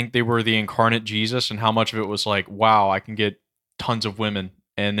really think they were the incarnate Jesus, and how much of it was like, wow, I can get tons of women,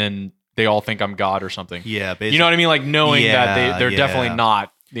 and then they all think I'm God or something? Yeah, basically. You know what I mean? Like knowing that they're Yeah. definitely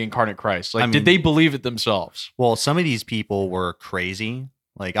not the incarnate Christ. Like, I mean- did they believe it themselves? Well, some of these people were crazy.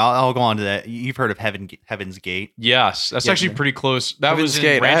 Like, I'll go on to that. You've heard of Heaven's Gate? Yes, that's Yeah. actually pretty close. That Heaven's was in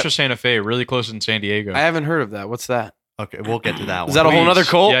Gate. Rancho Santa Fe, really close in San Diego. I haven't heard of that. What's that? Okay, we'll get to that one. Is that a whole nother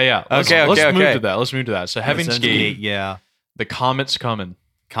cult? Yeah. Let's Okay, move okay. to that. Let's move to that. So Heaven's Gate, Yeah. the comet's coming.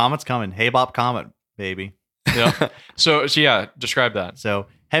 Comet's coming. Hey, Bob Comet, baby. Yeah. so yeah, describe that. So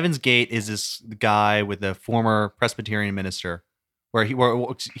Heaven's Gate is this guy with a former Presbyterian minister, where he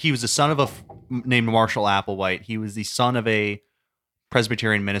was the son of named Marshall Applewhite. He was the son of a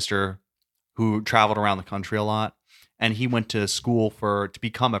Presbyterian minister who traveled around the country a lot, and he went to school to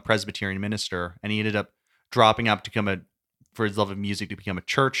become a Presbyterian minister, and he ended up dropping out for his love of music to become a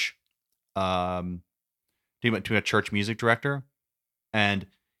church, he went to a church music director, and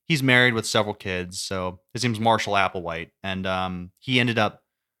he's married with several kids. So his name's Marshall Applewhite, and he ended up,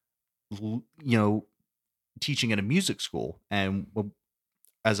 teaching at a music school and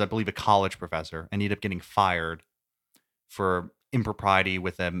as I believe a college professor, and he ended up getting fired for impropriety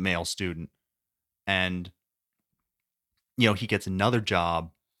with a male student. And he gets another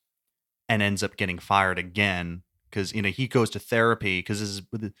job and ends up getting fired again because he goes to therapy because this is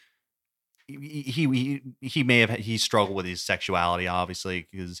he struggled with his sexuality, obviously,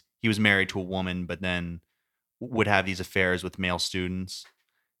 because he was married to a woman but then would have these affairs with male students.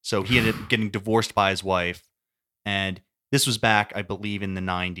 So he ended up getting divorced by his wife, and this was back, I believe, in the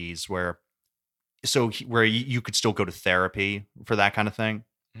 90s, where you could still go to therapy for that kind of thing.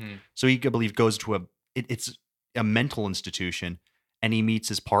 Mhm. So he, I believe, goes to it's a mental institution, and he meets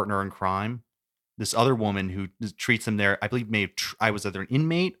his partner in crime, this other woman who treats him there. I believe I was either an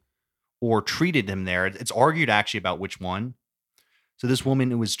inmate or treated him there. It's argued actually about which one. So this woman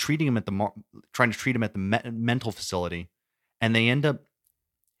who was treating him trying to treat him at the mental facility, and they end up,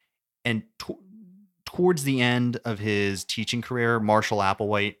 and towards the end of his teaching career, Marshall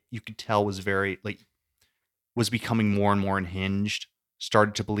Applewhite, you could tell was was becoming more and more unhinged,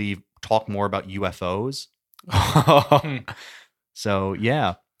 started to talk more about UFOs. So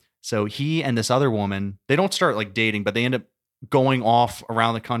yeah. So he and this other woman, they don't start like dating, but they end up going off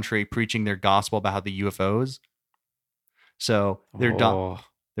around the country preaching their gospel about the UFOs. So their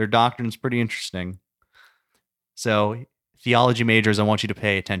doctrine's pretty interesting. So theology majors, I want you to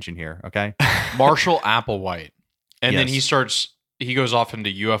pay attention here, okay? Marshall Applewhite. And then Yes. he goes off into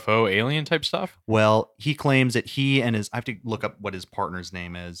UFO alien type stuff. Well, he claims that he and I have to look up what his partner's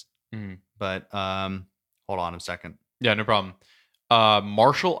name is. Mm. But hold on a second. Yeah, no problem.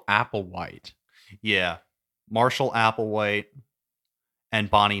 Marshall Applewhite. Yeah. Marshall Applewhite and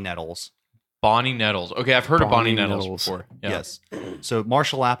Bonnie Nettles. Bonnie Nettles. Okay, I've heard of Bonnie Bonnie Nettles Nettles. before. Yeah. Yes. So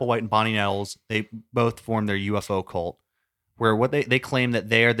Marshall Applewhite and Bonnie Nettles, they both formed their UFO cult, where what they claim that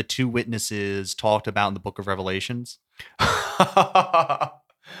they are the two witnesses talked about in the Book of Revelations.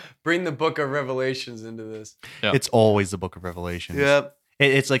 Bring the Book of Revelations into this. Yeah. It's always the Book of Revelations. Yep.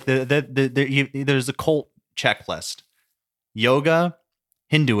 It's like there's a cult checklist: yoga,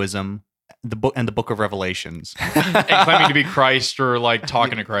 Hinduism, the Book of Revelations, And claiming to be Christ or like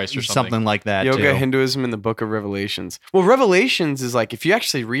talking to Christ or something. like that. Yoga, too. Hinduism, and the Book of Revelations. Well, Revelations is like, if you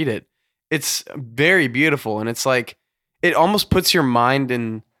actually read it, it's very beautiful, and it's like it almost puts your mind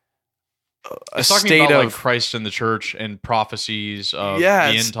in a It's talking state about of like Christ and the church and prophecies of Yeah,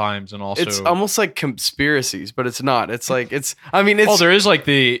 the it's- end times, and also It's almost like conspiracies, but it's not. It's like I mean, it's well, there is like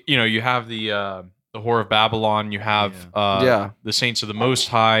you have the Whore of Babylon, you have Yeah. the Saints of the Most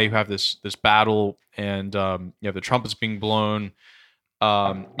High, you have this battle, and you have the trumpets being blown.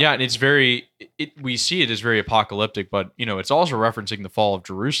 And it's we see it as very apocalyptic, but it's also referencing the fall of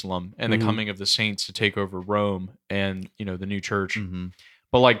Jerusalem and the coming of the saints to take over Rome and the new church. Mm-hmm.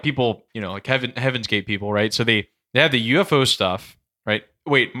 But like people, like Heaven's Gate people, right? So they have the UFO stuff, right?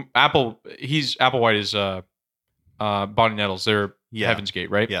 Wait, Applewhite is Bonnie Nettles. They're Heaven's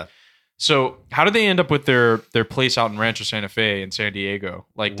Gate, right? Yeah. So how did they end up with their place out in Rancho Santa Fe in San Diego?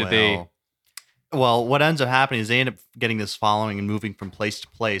 Like, did they? Well, what ends up happening is they end up getting this following and moving from place to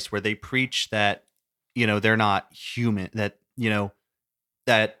place where they preach that, they're not human, that,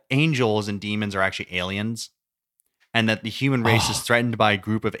 that angels and demons are actually aliens, and that the human race is threatened by a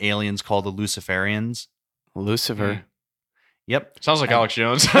group of aliens called the Luciferians. Lucifer. Yep. Sounds like Alex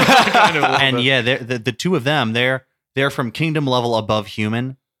Jones. Kind of a little And bit. yeah, the two of them, they're from kingdom level above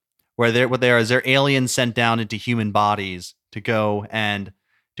human, where what they are is they're aliens sent down into human bodies to go and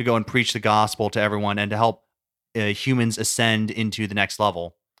preach the gospel to everyone and to help humans ascend into the next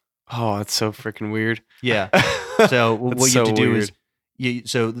level. Oh, that's so freaking weird. Yeah. So what you have to do is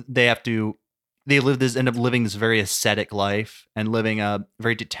they end up living this very ascetic life and living a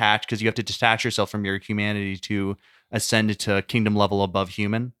very detached, because you have to detach yourself from your humanity to ascend to kingdom level above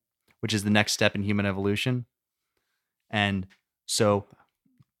human, which is the next step in human evolution. And so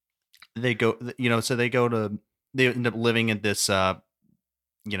they end up living at this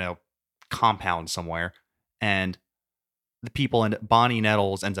compound somewhere, and the people, and Bonnie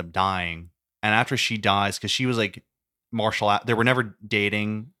Nettles ends up dying. And after she dies, because she was like they were never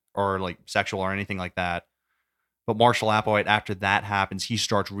dating or like sexual or anything like that. But Marshall Applewhite, after that happens, he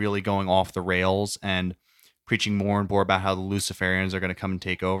starts really going off the rails and preaching more and more about how the Luciferians are going to come and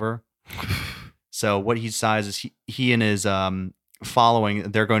take over. So what he decides is he and his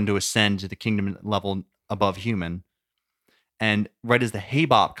following, they're going to ascend to the kingdom level above human. And right as the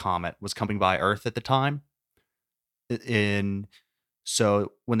Hale-Bopp comet was coming by Earth at the time,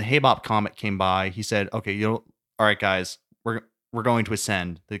 so when the Hale-Bopp comet came by, he said, "Okay, all right, guys, we're going to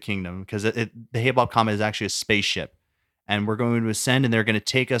ascend the kingdom, because the Hale-Bopp comet is actually a spaceship, and we're going to ascend, and they're going to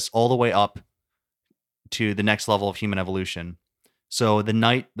take us all the way up to the next level of human evolution." So the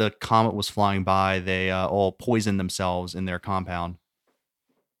night the comet was flying by, they all poisoned themselves in their compound.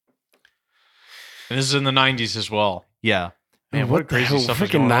 And this is in the 90s as well. Yeah. Man, what crazy stuff is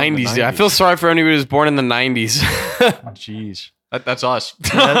Freaking going on in the 90s. Yeah, I feel sorry for anyone who was born in the 90s. Jeez. That's us.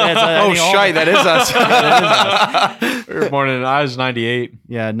 Oh, shite. That is us. We were born in, I was 98.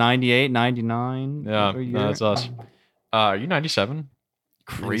 Yeah, 98, 99. Yeah, every year. no, that's us. Are you 97?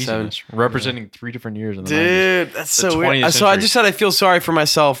 Craziness. Representing 3 different years in the 90s. Dude, that's The so weird. 20th So I century. just said I feel sorry for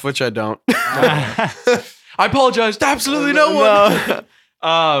myself, which I don't. I apologize to absolutely no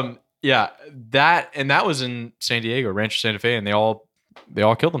one. Yeah, that was in San Diego, Rancho Santa Fe, and they all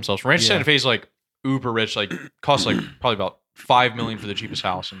killed themselves. Rancho Santa Fe is like uber rich, like costs like probably about $5 million for the cheapest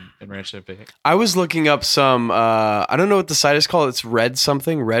house in Rancho Santa Fe. I was looking up some. I don't know what the site is called. It's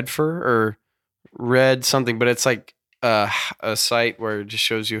Redfur or Red something, but it's like a site where it just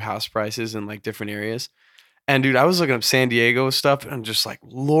shows you house prices in like different areas. And dude, I was looking up San Diego stuff, and I'm just like,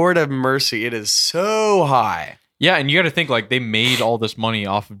 Lord have mercy, it is so high. Yeah, and you got to think like they made all this money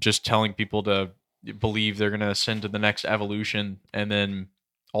off of just telling people to believe they're going to ascend to the next evolution, and then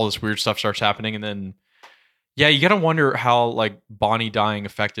all this weird stuff starts happening, and then yeah, you got to wonder how like Bonnie dying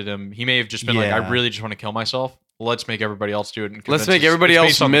affected him. He may have just been like, I really just want to kill myself. Let's make everybody else do it. And let's make everybody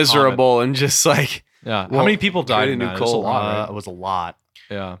else miserable and just like how many people died in that? It was a lot. Right? It was a lot.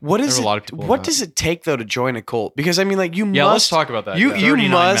 Yeah. What is it? What does it take though to join a cult? Because I mean, like you must. Yeah, let's talk about that. You 39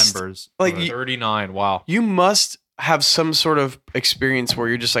 must members. like 39. Wow. You must have some sort of experience where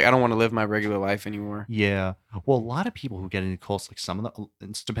you're just like, I don't want to live my regular life anymore. Yeah. Well, a lot of people who get into cults, like some of them,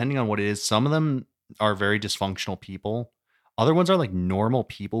 it's depending on what it is. Some of them are very dysfunctional people. Other ones are like normal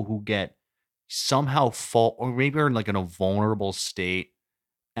people who get somehow fall, or maybe are like in a vulnerable state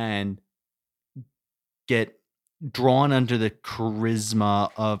and get drawn under the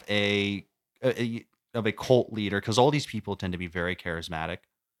charisma of a cult leader, because all these people tend to be very charismatic.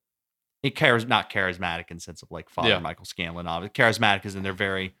 Not charismatic in the sense of like Father Michael Scanlon. Charismatic is in they're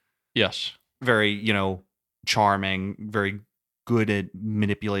very charming, very good at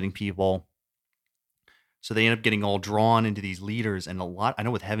manipulating people. So they end up getting all drawn into these leaders, and a lot. I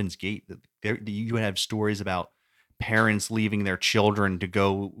know with Heaven's Gate, you have stories about parents leaving their children to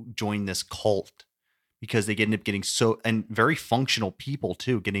go join this cult because they end up getting so, and very functional people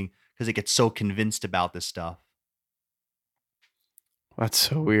too, because they get so convinced about this stuff. That's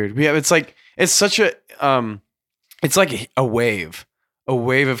so weird. Yeah, it's like it's such a it's like a wave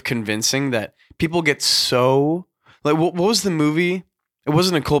of convincing that people get so like. What was the movie? It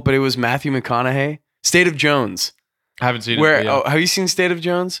wasn't a cult, but it was Matthew McConaughey. State of Jones. I haven't seen it. Oh, have you seen State of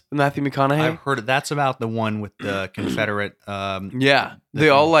Jones with Matthew McConaughey? I've heard it. That's about the one with the Confederate. They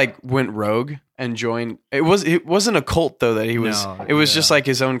all like went rogue and joined. It wasn't a cult though that he was. No, it was just like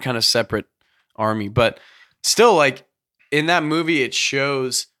his own kind of separate army. But still, like in that movie, it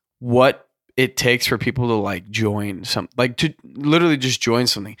shows what it takes for people to like join something, like to literally just join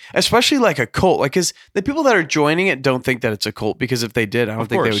something, especially like a cult. Like, because the people that are joining it don't think that it's a cult, because if they did, I don't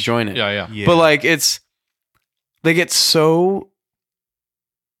think they would join it. Yeah. But like they get so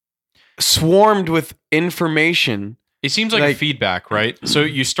swarmed with information. It seems like feedback, right? So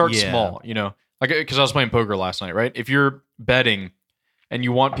you start small, like because I was playing poker last night, right? If you're betting and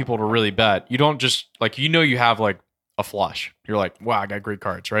you want people to really bet, you don't just like, you have like a flush. You're like, wow, I got great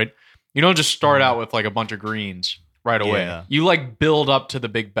cards, right? You don't just start out with like a bunch of greens right away. Yeah. You like build up to the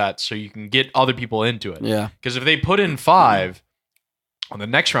big bets so you can get other people into it. Yeah. Because if they put in 5 on the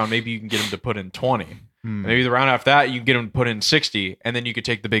next round, maybe you can get them to put in 20. Maybe the round after that, you can get them to put in 60, and then you could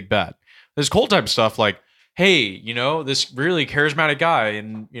take the big bet. This cult type stuff, like, hey, this really charismatic guy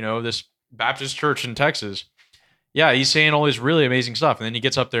in, this Baptist church in Texas. Yeah, he's saying all this really amazing stuff. And then he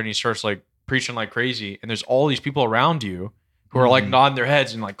gets up there and he starts like preaching like crazy. And there's all these people around you who are like nodding their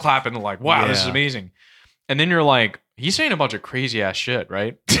heads and like clapping. They're like, wow, this is amazing. And then you're like, he's saying a bunch of crazy ass shit,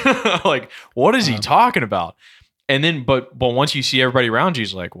 right? Like, what is he talking about? And then, but once you see everybody around you,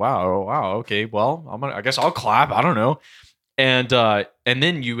 he's like, wow, okay, well, I guess I'll clap. I don't know. And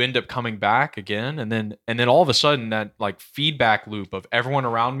then you end up coming back again. And then all of a sudden that like feedback loop of everyone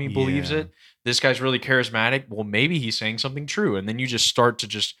around me believes it. This guy's really charismatic. Well, maybe he's saying something true. And then you just start to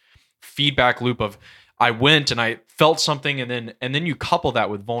just feedback loop of, I went and I felt something. And then you couple that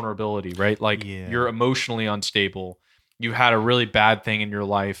with vulnerability, right? Like you're emotionally unstable. You had a really bad thing in your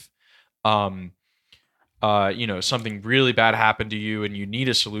life. Something really bad happened to you and you need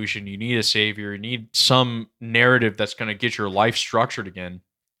a solution, you need a savior, you need some narrative that's going to get your life structured again.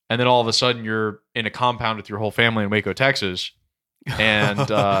 And then all of a sudden you're in a compound with your whole family in Waco, Texas. And,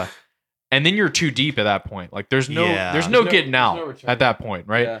 and then you're too deep at that point. Like there's no getting out at that point,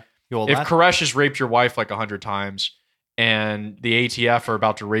 right? Yeah. Well, if Koresh has raped your wife like 100 times and the ATF are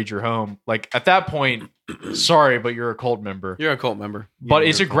about to raid your home, like at that point, sorry, but you're a cult member. You're a cult member. But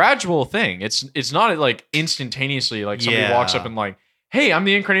it's a gradual thing. It's not like instantaneously like somebody walks up and like, hey, I'm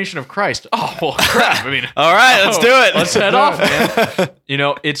the incarnation of Christ. Oh, well, crap. I mean, all right, let's do it. Let's head off, man.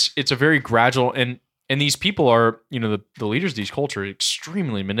 It's a very gradual, and these people are, the leaders of these cults are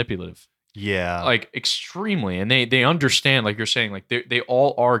extremely manipulative. Yeah. Like extremely. And they understand, like you're saying, like they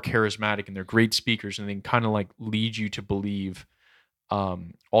all are charismatic and they're great speakers, and they kind of like lead you to believe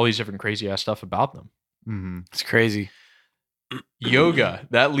all these different crazy ass stuff about them. Mm-hmm. It's crazy. yoga.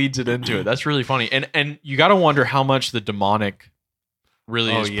 That leads it into it. That's really funny. And you got to wonder how much the demonic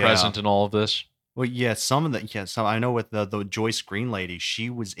really is present in all of this. Well, yeah, some I know with the Joyce Green lady, she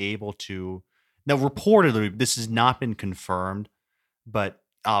was able to. Now, reportedly, this has not been confirmed, but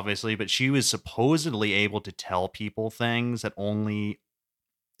she was supposedly able to tell people things that only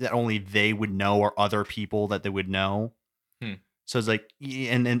they would know, or other people that they would know. So it's like,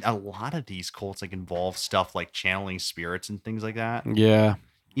 and a lot of these cults like involve stuff like channeling spirits and things like that. Yeah.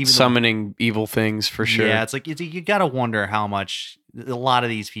 Even summoning evil things for sure. Yeah, it's like you got to wonder how much a lot of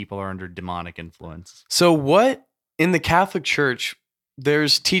these people are under demonic influence. So what in the Catholic Church,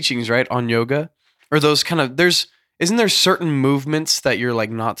 there's teachings, right, on yoga? Or those kind of, isn't there certain movements that you're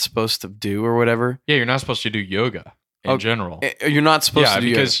like not supposed to do or whatever? Yeah, you're not supposed to do yoga in general. You're not supposed to do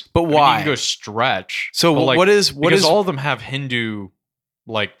yoga. But why? You can go stretch. So what is all of them have Hindu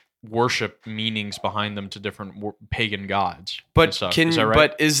like worship meanings behind them to different pagan gods. But is that right?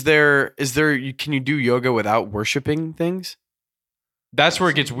 But is there can you do yoga without worshiping things? That's where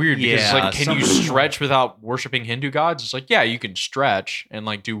it gets weird because it's like, can you stretch without worshiping Hindu gods? It's like, yeah, you can stretch and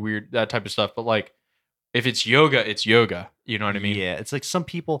like do weird that type of stuff, but like if it's yoga, it's yoga. You know what I mean? Yeah, it's like some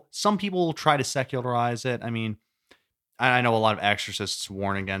people will try to secularize it. I mean, I know a lot of exorcists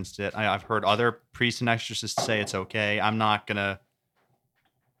warn against it. I've heard other priests and exorcists say it's okay. I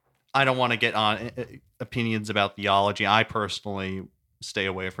don't want to get on opinions about theology. I personally stay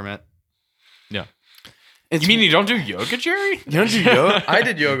away from it. Yeah. You mean you don't do yoga, Jerry? You don't do yoga? I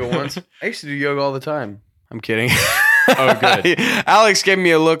did yoga once. I used to do yoga all the time. I'm kidding. Oh, good. Alex gave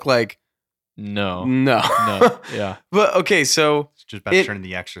me a look like, no. Yeah. But okay, so it's just about turning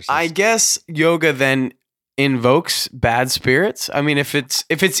the exorcist. I guess yoga then invokes bad spirits. I mean, if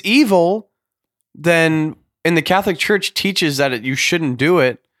it's evil, then in the Catholic Church teaches that you shouldn't do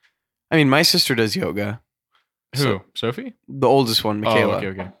it. I mean, my sister does yoga. Who? Sophie? The oldest one, Michaela. Oh,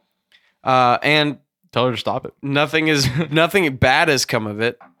 okay. And tell her to stop it. Nothing bad has come of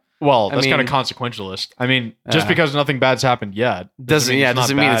it. Well, that's kind of consequentialist. I mean, just because nothing bad's happened yet doesn't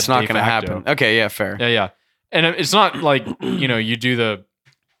mean it's not going to happen. Okay, yeah, fair. Yeah. And it's not like, you do the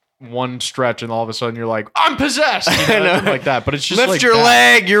one stretch and all of a sudden you're like, I'm possessed, like that. But it's just lift like your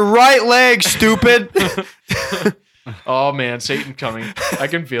leg, your right leg, stupid. Oh man, Satan coming. I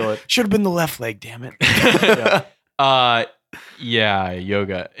can feel it. Should have been the left leg, damn it. Yeah,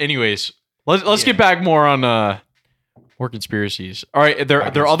 yoga. Anyways, let's get back more on more conspiracies. All right, there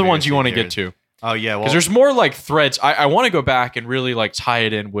are other ones you want to get to. Oh yeah, because there's more like threads. I want to go back and really like tie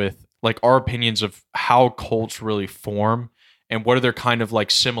it in with like our opinions of how cults really form and what are their kind of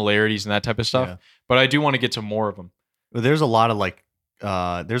like similarities and that type of stuff. Yeah. But I do want to get to more of them. Well, there's a lot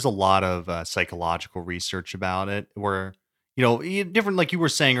of psychological research about it where, different, like you were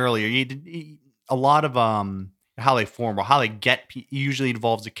saying earlier, a lot of how they form or how they get usually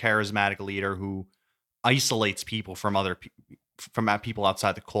involves a charismatic leader who isolates people from from people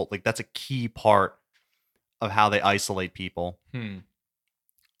outside the cult. Like that's a key part of how they isolate people.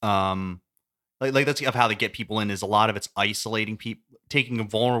 Like that's of how they get people in is a lot of it's isolating people, taking a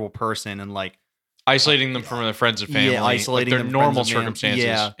vulnerable person and like isolating them from their friends and family, isolating their normal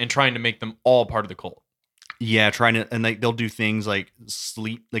circumstances, and trying to make them all part of the cult. Yeah, they'll do things like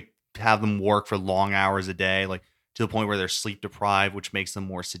sleep, like have them work for long hours a day, like to the point where they're sleep deprived, which makes them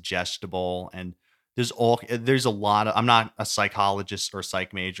more suggestible. And there's a lot of. I'm not a psychologist or a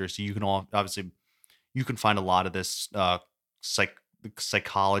psych major, so you can find a lot of this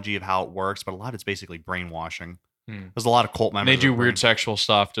psychology of how it works, but a lot of it's basically brainwashing. There's a lot of cult members. They do weird sexual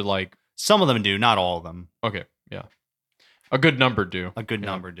stuff to like. Some of them do, not all of them. Okay, yeah. A good number do.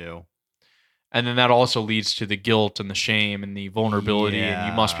 Number do. And then that also leads to the guilt and the shame and the vulnerability,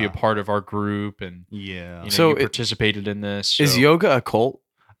 and you must be a part of our group, and so you participated in this. So. Is yoga a cult?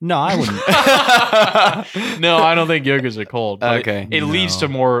 No, I wouldn't. No, I don't think yoga's a cult. But okay, it leads to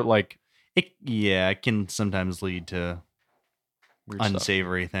more like it can sometimes lead to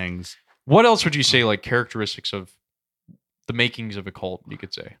unsavory things. What else would you say like characteristics of the makings of a cult? You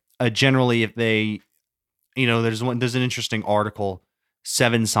could say. Generally, if they, there's an interesting article,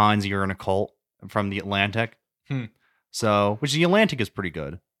 7 signs you're in a cult from the Atlantic. So, which the Atlantic is pretty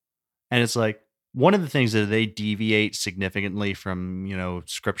good. And it's like, one of the things that they deviate significantly from,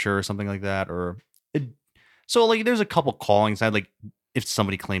 scripture or something like that. So like, there's a couple callings. Like if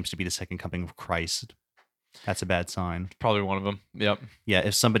somebody claims to be the second coming of Christ, that's a bad sign. Probably one of them. Yep. Yeah.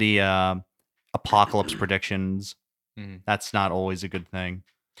 If somebody, apocalypse predictions, that's not always a good thing.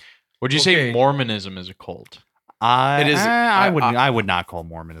 Would you say Mormonism is a cult? I would not call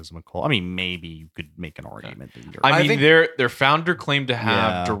Mormonism a cult. I mean, maybe you could make an argument. I mean, their founder claimed to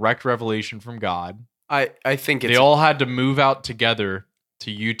have direct revelation from God. I think it's They all had to move out together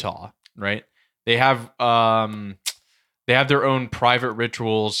to Utah, right? They have their own private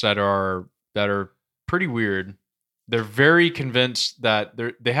rituals that are pretty weird. They're very convinced that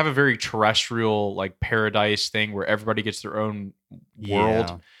they have a very terrestrial like paradise thing where everybody gets their own world.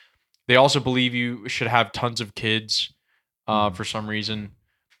 Yeah. They also believe you should have tons of kids for some reason.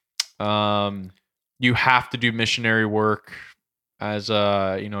 You have to do missionary work as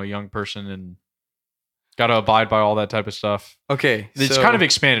a young person and got to abide by all that type of stuff. okay. It's so- kind of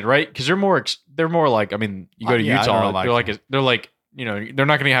expanded, right? Because they're more like, I mean, you go to Yeah, I don't Utah, know about they're like, they're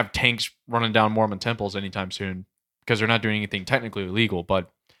not going to have tanks running down Mormon temples anytime soon because they're not doing anything technically illegal.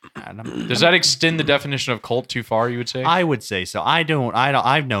 But does that extend the definition of cult too far? You would say? I would say so.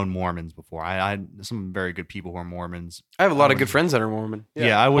 I've known Mormons before. I some very good people who are Mormons. I have a lot of good friends that are Mormon.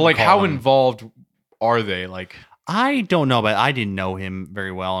 Yeah, I would. Well, like, how involved are they? Like, I don't know, but I didn't know him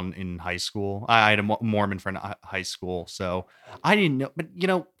very well in high school. I had a Mormon friend in high school, so I didn't know. But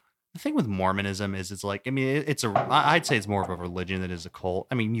the thing with Mormonism is, it's like, I mean, I'd say it's more of a religion than it is a cult.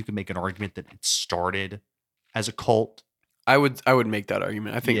 I mean, you could make an argument that it started as a cult. I would make that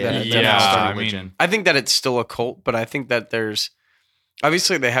argument. I think that Yeah, started I religion. mean, I think that it's still a cult, but I think that there's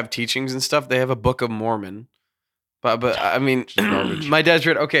obviously they have teachings and stuff. They have a Book of Mormon, but I mean, my dad's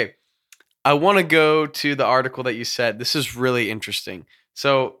read. Okay, I want to go to the article that you said. This is really interesting.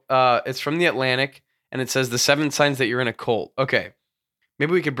 So it's from the Atlantic, and it says the 7 signs that you're in a cult. Okay,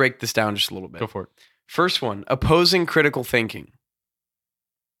 maybe we could break this down just a little bit. go for it. First one: opposing critical thinking.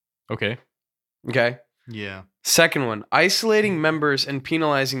 Okay. Okay. Yeah. Second one: isolating members and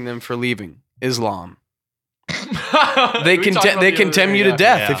penalizing them for leaving. Islam. They condemn you to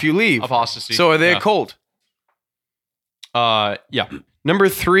death Yeah. if you leave. Apostasy. So are they Yeah. a cult? Yeah. Number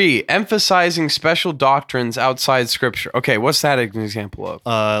 3, emphasizing special doctrines outside Scripture. Okay, what's that an example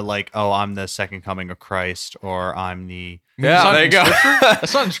of? Like, oh, I'm the second coming of Christ, or I'm the. Yeah, there you go.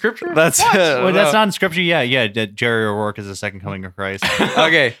 That's not in scripture. That's Well, that's not in scripture. Yeah. Jerry O'Rourke is the second coming of Christ.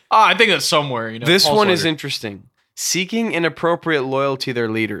 okay. I think that's somewhere. This Paul's one is letter. interesting. Seeking inappropriate loyalty to their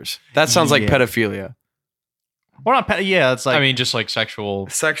leaders. That sounds like Yeah. pedophilia. Well, not. Yeah, it's like. I mean, just like sexual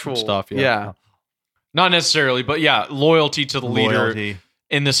Sexual stuff. Yeah. Not necessarily, but yeah, loyalty to the leader loyalty.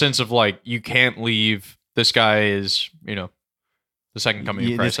 in the sense of like you can't leave. This guy is, the second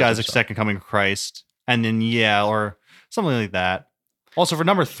coming of Christ. This guy's that the type of second coming of Christ, and then or something like that. Also, for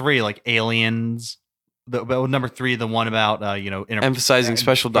number 3, like aliens. But number 3, the one about Emphasizing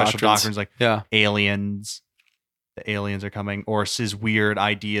special doctrines. like Yeah. aliens. The aliens are coming, or his weird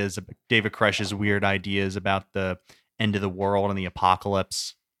ideas. David Koреш's weird ideas about the end of the world and the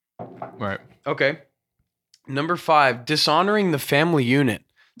apocalypse. stuff. Right. Okay. Number 5, dishonoring the family unit.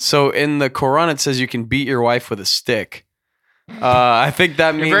 So in the Quran, it says you can beat your wife with a stick. I think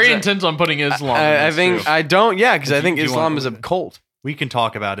that You're means very that- intent on putting Islam. in I this, think too. I don't. Yeah, because I think Do you Islam want- is a cult. We can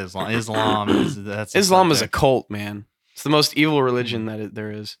talk about Islam. Islam is that's Islam is a subject. cult, man. It's the most evil religion that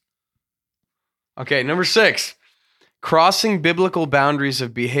there is. Okay, number 6, crossing biblical boundaries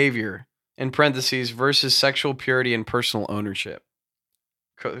of behavior in parentheses versus sexual purity and personal ownership.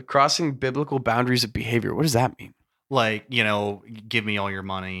 Crossing biblical boundaries of behavior. What does that mean? Like, give me all your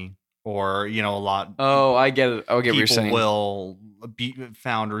money, or a lot. Oh, I get it. I get what you're saying.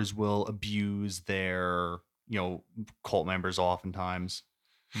 Founders will abuse their cult members oftentimes.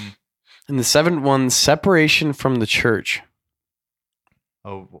 And the 7th one, separation from the church.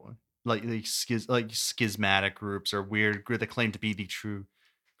 Oh, like schismatic groups or weird that claim to be the true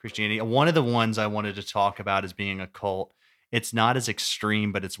Christianity. One of the ones I wanted to talk about as being a cult. It's not as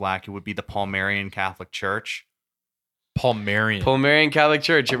extreme, but it's wacky. Would be the Palmarian Catholic Church. Palmarian. Catholic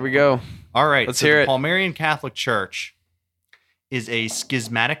Church. Here we go. All right, Let's so hear the it. Palmarian Catholic Church is a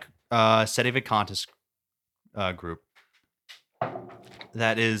schismatic sedevacantist group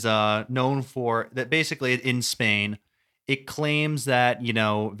that is known for that. Basically, in Spain, it claims that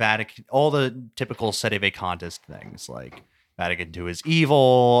Vatican, all the typical sedevacantist things like Vatican II is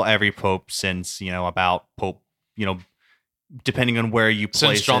evil. Every pope since about Pope depending on where you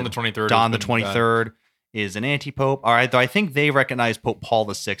place Since John it, the 23rd. John the has been bad. 23rd is an anti-pope. All right, though I think they recognize Pope Paul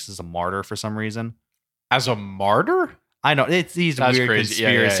VI as a martyr for some reason. As a martyr? I know it's these That's weird crazy. Yeah,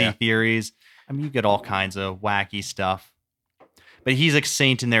 conspiracy theories. I mean, you get all kinds of wacky stuff. But he's a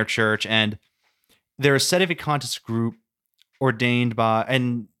saint in their church, and they're a sedevacantist group ordained by,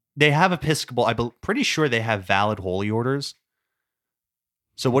 and they have Episcopal. Pretty sure they have valid holy orders.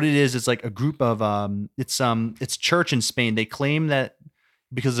 So what it is, it's like a group of it's church in Spain. They claim that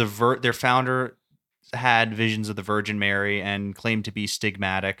because of their founder had visions of the Virgin Mary and claimed to be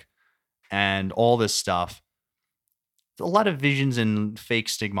stigmatic and all this stuff. A lot of visions and fake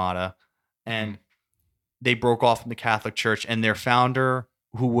stigmata, and they broke off from the Catholic Church, and their founder,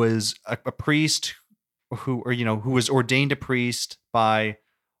 who was a priest, who was ordained a priest by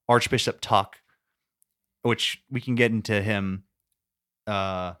Archbishop Tuck, which we can get into him.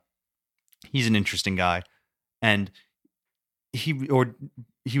 He's an interesting guy, and he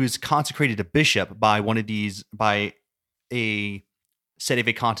was consecrated a bishop by a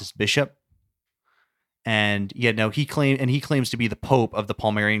sedevacantist bishop. And he claims to be the Pope of the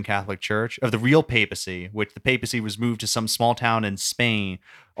Palmarian Catholic Church, of the real papacy, which the papacy was moved to some small town in Spain,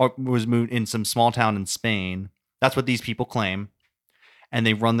 or was moved in some small town in Spain. That's what these people claim. And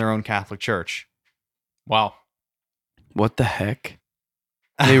they run their own Catholic Church. Wow. What the heck?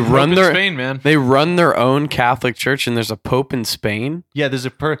 They run their Spain, man. They run their own Catholic Church, and there's a Pope in Spain? Yeah,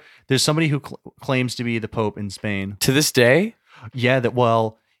 there's somebody who claims to be the Pope in Spain. To this day? Yeah,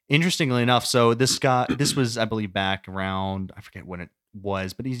 interestingly enough, so this was, I believe, back around, I forget when it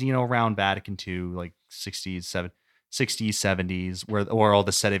was, but he's, around Vatican II, like 60s, 70s, where all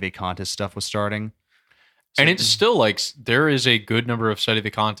the sedevacantist stuff was starting. So, and it's still like, there is a good number of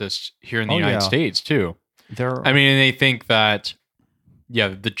sedevacantists here in the United States, too. I mean, they think that,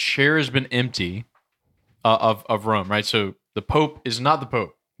 the chair has been empty of Rome, right? So the Pope is not the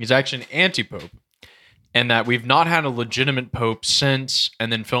Pope. He's actually an anti-Pope. And that we've not had a legitimate pope since,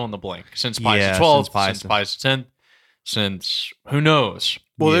 and then fill in the blank, since Pius XII, since Pius X, since who knows?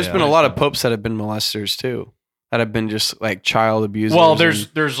 Well, there's been a lot of popes that have been molesters too, that have been just like child abusers. Well,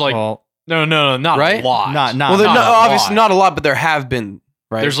 there's like no, not right? a lot. Not obviously not a lot, but there have been.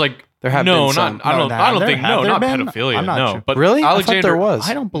 Right? There's like there have been some. I don't think not pedophilia. I'm not sure. But really, Alexander, I thought there was.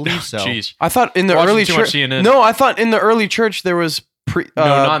 I don't believe so. Jeez, I thought in the early church. No, I thought in the early church there was. No,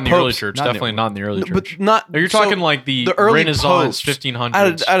 not in the early church. Definitely not in the early church. But not. You're talking like the early Renaissance, popes,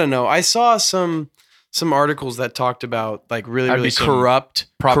 1500s. I don't know. I saw some articles that talked about like really corrupt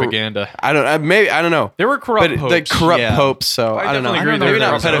propaganda. I don't know. There were corrupt popes. Like corrupt popes. So I don't know. Maybe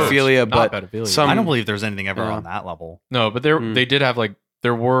not pedophilia, but pedophilia. I don't believe there's anything ever on that level. No, but they did have like.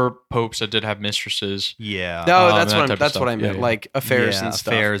 There were popes that did have mistresses. Yeah. No, that's what I meant. Yeah. Like affairs and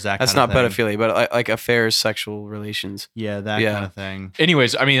stuff. Affairs, that's not pedophilia, but like affairs, sexual relations. Yeah, that kind of thing.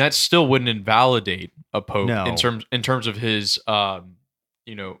 Anyways, I mean that still wouldn't invalidate a pope No. in terms of his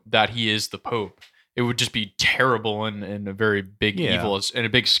that he is the pope. It would just be terrible and a very big evil and a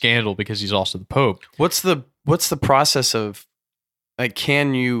big scandal because he's also the pope. What's the process of like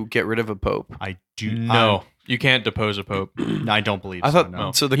can you get rid of a pope? I do no. You can't depose a pope. I don't believe. I thought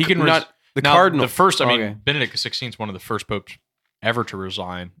no. so. He can the cardinal. The first, I mean, Benedict XVI is one of the first popes ever to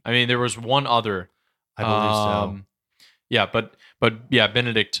resign. I mean, there was one other. I believe so. Yeah, but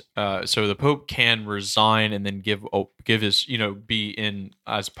Benedict. So the pope can resign and then give his be in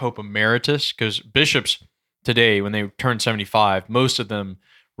as Pope Emeritus, because bishops today, when they turn 75, most of them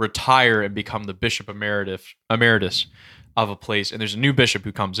retire and become the Bishop Emeritus of a place, and there's a new bishop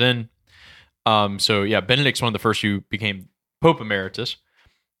who comes in. Benedict's one of the first who became Pope Emeritus,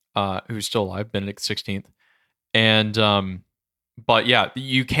 who's still alive, Benedict XVI. And,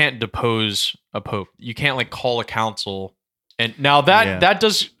 you can't depose a Pope. You can't like call a council. And now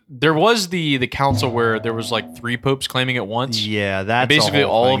there was the council where there was like 3 popes claiming at once. Yeah, that's basically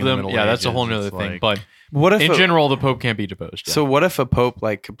all of them. Yeah, that's a whole nother thing. But what if in general, the Pope can't be deposed. Yeah. So what if a Pope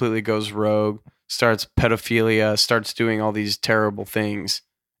like completely goes rogue, starts pedophilia, starts doing all these terrible things,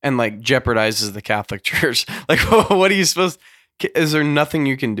 and like jeopardizes the Catholic Church? Like, what are you supposed? Is there nothing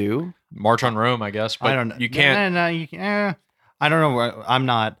you can do? March on Rome, I guess. But I don't know. You can't. No, you can. I don't know. I'm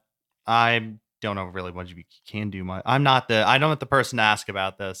not. I don't know really what you can do. I'm not the person to ask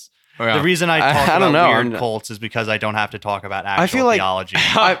about this. Oh, yeah. The reason I talk I about don't know. weird cults is because I don't have to talk about actual theology.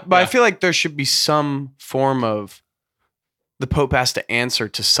 I feel like there should be some form of the Pope has to answer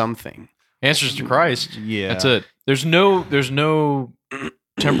to something. Answers to Christ. Yeah, that's it. There's no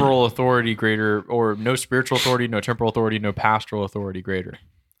temporal authority greater, or no spiritual authority, no temporal authority, no pastoral authority greater.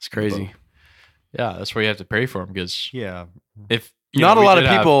 It's crazy. Yeah, that's why you have to pray for him, because if not a lot of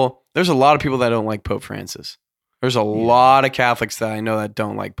people, there's a lot of people that don't like Pope Francis. There's a lot of Catholics that I know that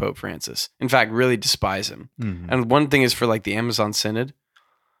don't like Pope Francis. In fact, really despise him. Mm-hmm. And one thing is for like the Amazon Synod.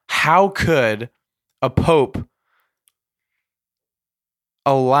 How could a Pope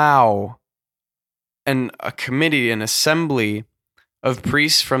allow a committee, an assembly of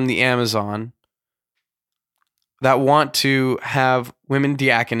priests from the Amazon that want to have women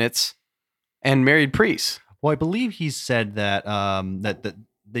diaconates and married priests? Well, I believe he said that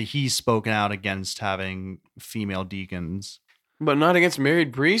that he's spoken out against having female deacons, but not against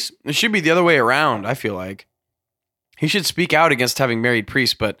married priests. It should be the other way around. I feel like he should speak out against having married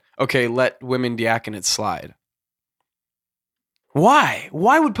priests, but okay, let women diaconates slide. Why?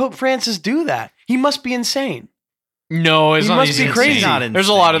 Why would Pope Francis do that? He must be insane. No, it's He not. must easy be to crazy. see. Not There's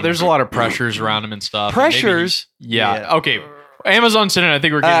a lot of pressures around him and stuff. Pressures? Maybe, yeah. Okay. Amazon Senate. I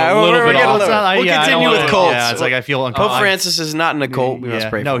think we're getting a we're little bit getting a off. little- We'll continue with cults. Yeah, it's like I feel Pope uncomfortable. Francis is not in a cult. We must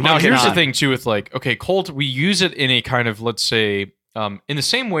pray. No, for him. Now, No, here's the cannot. thing too with like, okay, cult, we use it in a kind of, let's say, in the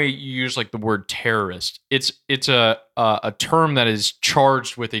same way you use like the word terrorist. It's a term that is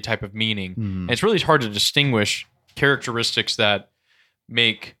charged with a type of meaning. And it's really hard to distinguish characteristics that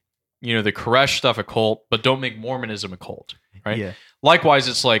make, the Koresh stuff a cult, but don't make Mormonism a cult, right? Yeah. Likewise,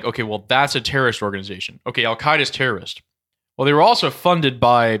 it's like, okay, well, that's a terrorist organization. Okay, Al-Qaeda's terrorist. Well, they were also funded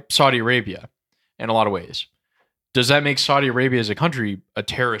by Saudi Arabia in a lot of ways. Does that make Saudi Arabia as a country a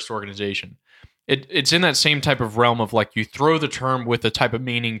terrorist organization? It's in that same type of realm of like you throw the term with a type of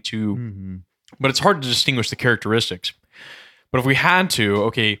meaning to, but it's hard to distinguish the characteristics. But if we had to,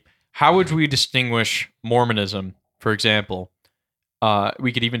 okay, how would we distinguish Mormonism, for example?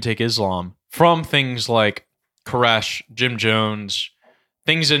 We could even take Islam from things like Koresh, Jim Jones,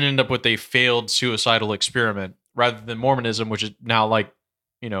 things that end up with a failed suicidal experiment, rather than Mormonism, which is now like,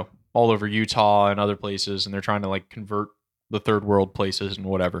 all over Utah and other places, and they're trying to like convert the third world places and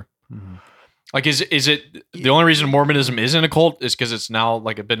whatever. Like, is it the only reason Mormonism isn't a cult is because it's now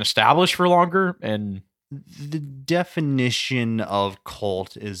like been established for longer? And The definition of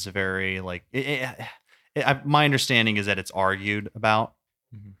cult is very like my understanding is that it's argued about,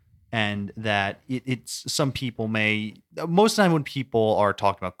 and that it's some people most of the time when people are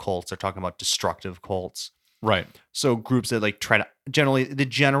talking about cults, they're talking about destructive cults. right, So groups that like try to generally, the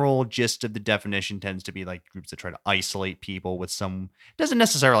general gist of the definition tends to be like groups that try to isolate people with some, it doesn't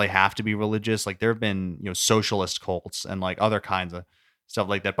necessarily have to be religious. Like there have been, socialist cults and like other kinds of stuff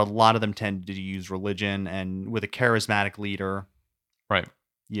like that. But a lot of them tend to use religion and with a charismatic leader. right.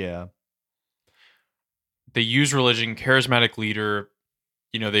 Yeah. They use religion, charismatic leader.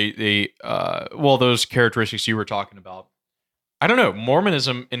 Those characteristics you were talking about. I don't know.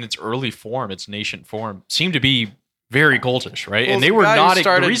 Mormonism in its early form, its nascent form, seemed to be very cultish, right? Well, and they the were guy who not.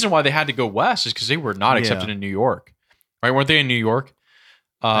 started- The reason why they had to go west is because they were not accepted in New York, right? Weren't they in New York?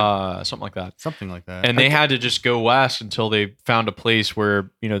 Something like that. Something like that. And they had to just go west until they found a place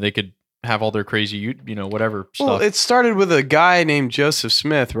where they could have all their crazy, whatever Well, stuff. it started with a guy named Joseph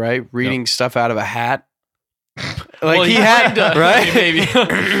Smith, right? Reading stuff out of a hat. Well, he had, claimed to- right? Maybe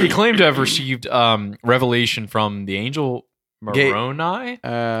he claimed to have received revelation from the angel Moroni.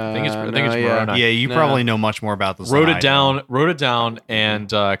 I think it's Moroni. Yeah, you probably know much more about this. Wrote than it I do. down, and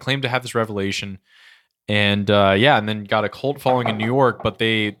claimed to have this revelation. And and then got a cult following in New York. But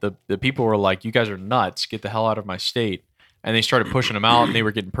the people were like, "You guys are nuts! Get the hell out of my state!" And they started pushing them out, and they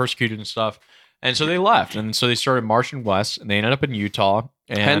were getting persecuted and stuff. And so they left, and so they started marching west, and they ended up in Utah.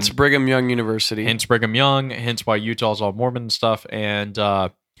 And Hence Brigham Young University. hence Brigham Young, hence why Utah's all Mormon and stuff. And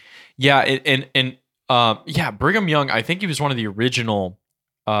Brigham Young, I think he was one of the original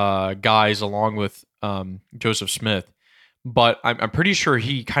guys along with Joseph Smith. But I'm pretty sure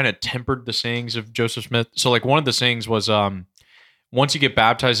he kind of tempered the sayings of Joseph Smith. So like one of the sayings was once you get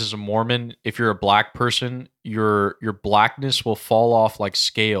baptized as a Mormon, if you're a black person, your blackness will fall off like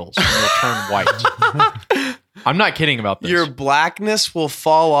scales and you'll turn white. I'm not kidding about this. Your blackness will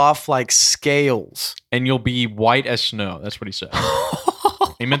fall off like scales. And you'll be white as snow. That's what he said.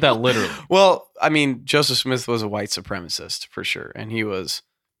 He meant that literally. Well, I mean, Joseph Smith was a white supremacist for sure, and he was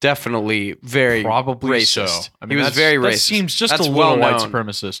definitely very Probably racist. so. I mean, he was that's- very that racist. seems just That's a little white well-known.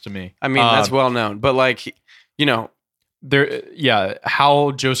 supremacist to me. I mean, that's well known. But like,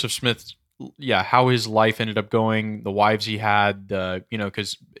 how Joseph Smith, how his life ended up going, the wives he had,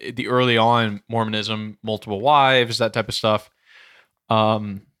 because the early on Mormonism, multiple wives, that type of stuff.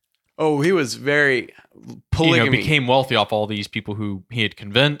 he was very polygamy. Became wealthy off all these people who he had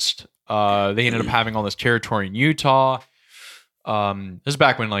convinced. They ended up having all this territory in Utah. This is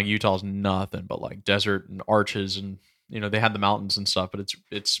back when like Utah's nothing but like desert and arches, and they had the mountains and stuff. But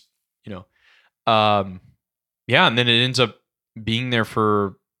it's and then it ends up being there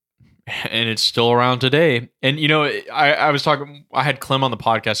for, and it's still around today. And I was talking, I had Clem on the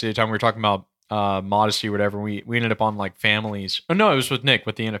podcast the other time. We were talking about modesty or whatever. We ended up on like families. Oh no, it was with Nick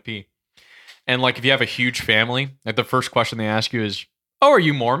with the NFP. And like if you have a huge family, like the first question they ask you is, "Oh, are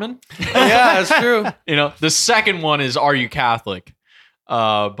you Mormon?" Yeah, that's true. The second one is, "Are you Catholic?"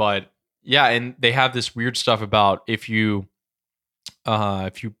 But yeah, and they have this weird stuff about if you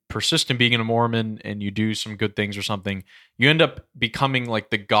persist in being a Mormon and you do some good things or something, you end up becoming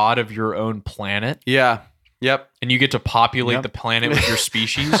like the god of your own planet. Yeah. Yep. And you get to populate the planet with your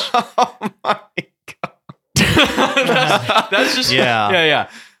species. Oh my god. that's just yeah.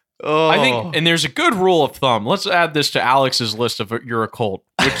 I think, and there's a good rule of thumb. Let's add this to Alex's list of you're a cult,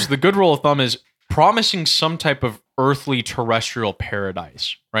 which is the good rule of thumb is promising some type of earthly terrestrial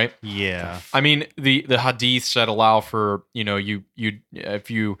paradise, right? Yeah. I mean, the hadiths that allow for, you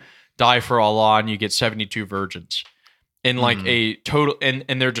if you die for Allah and you get 72 virgins. And like a total,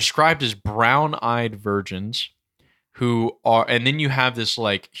 and they're described as brown-eyed virgins who are, and then you have this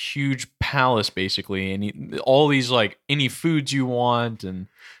like huge palace basically, and all these like any foods you want and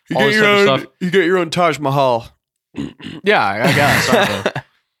all this type of stuff. You get your own Taj Mahal. Yeah, I guess. I don't know.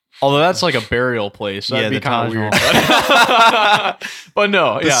 Although that's like a burial place, that'd be kind of weird. But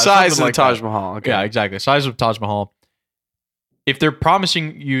no, The size of the Taj Mahal. Okay. Yeah, exactly. Size of Taj Mahal. If they're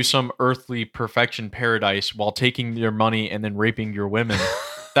promising you some earthly perfection paradise while taking your money and then raping your women,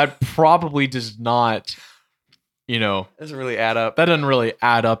 that probably does not, Doesn't really add up. that doesn't really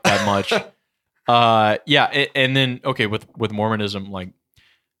add up that much. And then okay, with Mormonism, like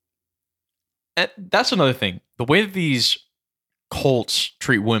that's another thing. The way that these cults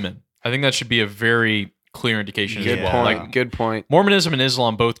treat women, I think that should be a very clear indication as well. Like Good point. Mormonism and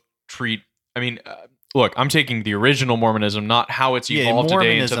Islam both treat. I mean, look, I'm taking the original Mormonism, not how it's evolved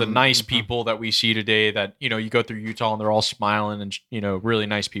today into the nice people that we see today. That you go through Utah and they're all smiling and really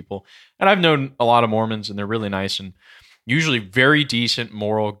nice people. And I've known a lot of Mormons and they're really nice and usually very decent,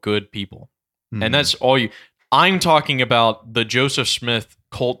 moral, good people. And that's all you. I'm talking about the Joseph Smith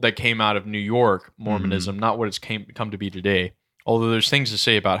cult that came out of New York, Mormonism, not what it's come to be today. Although there's things to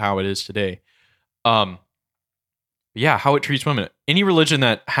say about how it is today. Yeah, how it treats women. Any religion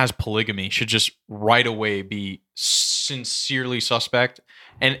that has polygamy should just right away be sincerely suspect.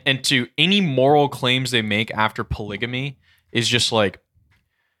 And to any moral claims they make after polygamy is just like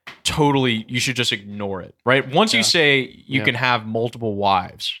totally, you should just ignore it, right? Once you say you can have multiple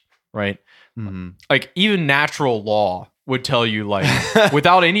wives, right? Like even natural law would tell you like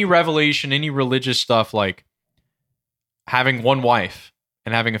without any revelation, any religious stuff, like having one wife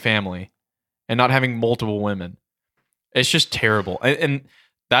and having a family and not having multiple women. It's just terrible, and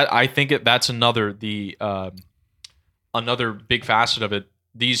that I think that's another big facet of it.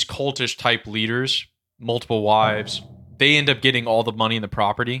 These cultish type leaders, multiple wives, they end up getting all the money and the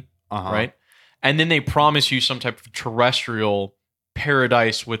property, right? And then they promise you some type of terrestrial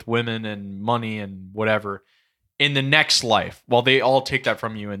paradise with women and money and whatever in the next life, while they all take that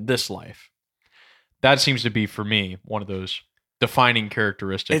from you in this life. That seems to be for me one of those defining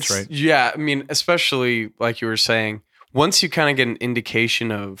characteristics, right? Yeah, I mean, especially like you were saying. Once you kind of get an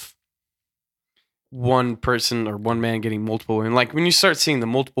indication of one person or one man getting multiple women, like when you start seeing the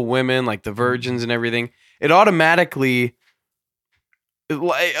multiple women, like the virgins and everything, it automatically,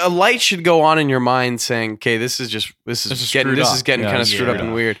 a light should go on in your mind saying, okay, this is getting kind of screwed up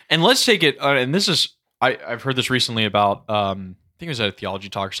and weird. And let's take it, and this is, I've heard this recently about, I think it was at a theology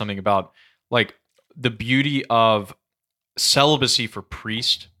talk or something about like the beauty of celibacy for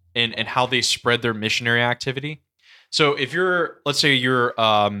priests and how they spread their missionary activity. So if let's say you're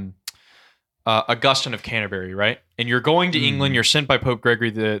Augustine of Canterbury, right? And you're going to England, you're sent by Pope Gregory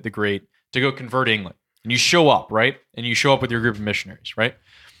the Great to go convert England. And you show up, right? And you show up with your group of missionaries, right?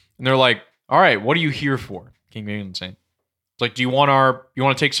 And they're like, all right, what are you here for? King of England saying. It's like, do you want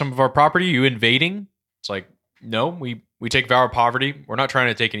to take some of our property? Are you invading? It's like, no, we take vow of poverty. We're not trying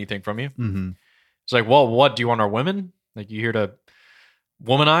to take anything from you. It's like, well, what? Do you want our women? Like, you here to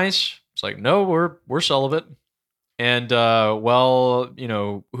womanize? It's like, no, we're celibate. And,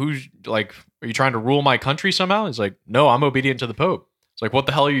 who's like, are you trying to rule my country somehow? He's like, no, I'm obedient to the Pope. It's like, what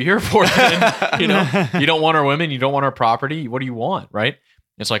the hell are you here for? You don't want our women. You don't want our property. What do you want? Right.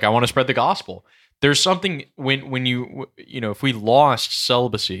 It's like, I want to spread the gospel. There's something when if we lost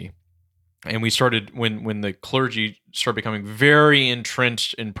celibacy and we started, when the clergy started becoming very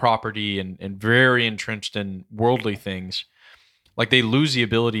entrenched in property and very entrenched in worldly things, like they lose the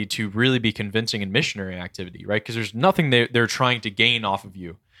ability to really be convincing in missionary activity, right? Because there's nothing they're trying to gain off of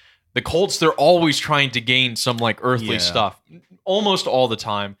you. The cults, they're always trying to gain some like earthly stuff, almost all the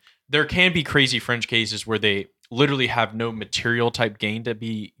time. There can be crazy fringe cases where they literally have no material type gain to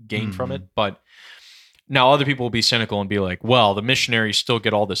be gained from it. But now other people will be cynical and be like, well, the missionaries still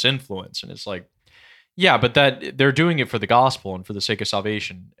get all this influence. And it's like, yeah, but that they're doing it for the gospel and for the sake of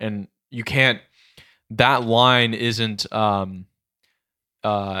salvation. And you can't, that line isn't,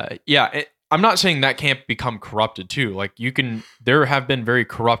 I'm not saying that can't become corrupted too. Like there have been very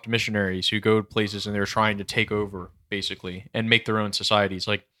corrupt missionaries who go to places and they're trying to take over basically and make their own societies.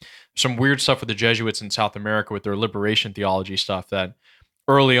 Like some weird stuff with the Jesuits in South America with their liberation theology stuff that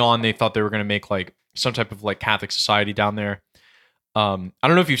early on they thought they were going to make like some type of like Catholic society down there. I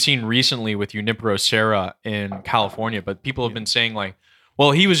don't know if you've seen recently with Junipero Serra in California, but people have been saying like,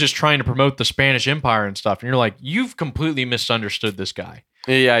 well, he was just trying to promote the Spanish Empire and stuff. And you're like, you've completely misunderstood this guy.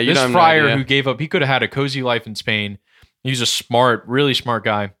 Yeah, you This don't have no friar idea. who gave up, he could have had a cozy life in Spain. He was a smart, really smart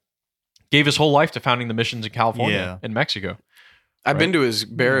guy. Gave his whole life to founding the missions in California and Mexico. I've been to his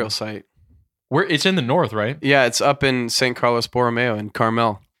burial site. Where it's in the north, right? Yeah, it's up in St. Carlos Borromeo in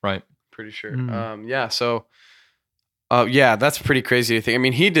Carmel. Right. Pretty sure. Yeah, so yeah, that's pretty crazy to think. I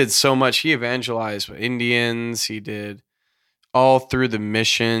mean, he did so much. He evangelized Indians. He did all through the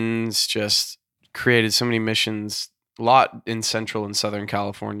missions, just created so many missions, a lot in Central and Southern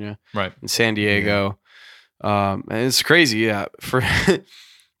California. Right. In San Diego. And it's crazy, yeah. For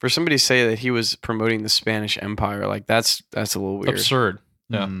for somebody to say that he was promoting the Spanish Empire, like that's a little weird. Absurd.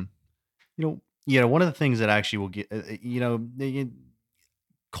 Yeah. One of the things that actually will get,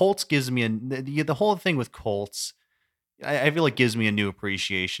 cults gives me the whole thing with cults. I feel like gives me a new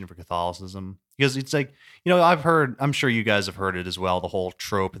appreciation for Catholicism, because it's like, I'm sure you guys have heard it as well. The whole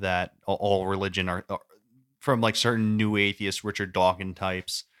trope that all religion are from like certain new atheist Richard Dawkins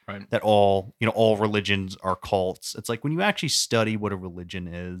types, right? That all religions are cults. It's like when you actually study what a religion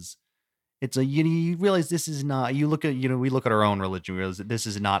is, it's a you realize this is not. You look at we look at our own religion, we realize that this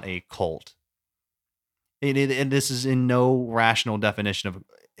is not a cult. And this is in no rational definition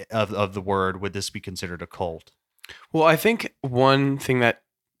of the word would this be considered a cult. Well, I think one thing that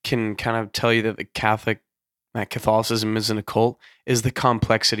can kind of tell you that Catholicism isn't a cult is the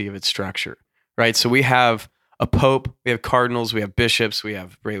complexity of its structure, right? So we have a pope, we have cardinals, we have bishops, we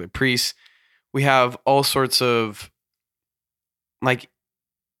have regular priests, we have all sorts of like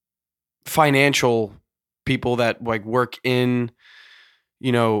financial people that like work in,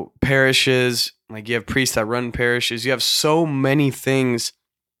 parishes. Like you have priests that run parishes. You have so many things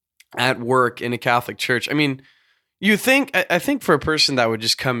at work in a Catholic church. I mean, I think for a person that would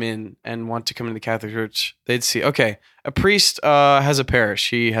just come in and want to come into the Catholic Church, they'd see, okay, a priest has a parish.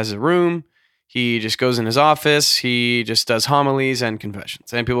 He has a room. He just goes in his office. He just does homilies and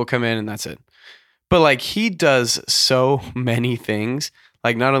confessions, and people come in and that's it. But like he does so many things,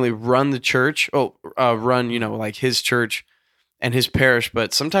 like not only run the church, like his church and his parish,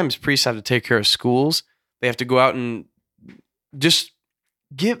 but sometimes priests have to take care of schools. They have to go out and just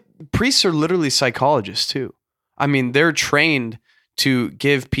priests are literally psychologists too. I mean, they're trained to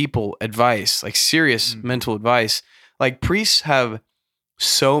give people advice, like serious mental advice. Like priests they're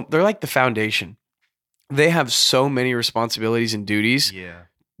like the foundation. They have so many responsibilities and duties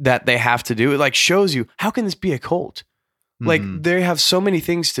that they have to do. It like shows you, how can this be a cult? Like they have so many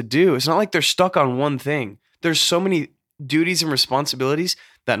things to do. It's not like they're stuck on one thing. There's so many duties and responsibilities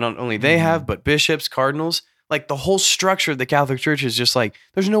that not only they have, but bishops, cardinals, like the whole structure of the Catholic Church is just like,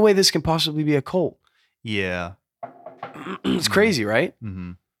 there's no way this can possibly be a cult. Yeah. It's crazy, right?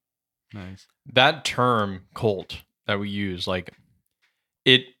 Mm-hmm. Nice. That term cult that we use, like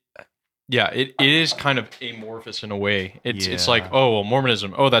it is kind of amorphous in a way. It's like, oh, well,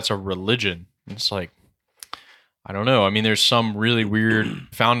 Mormonism, oh, that's a religion. It's like, I don't know. I mean, there's some really weird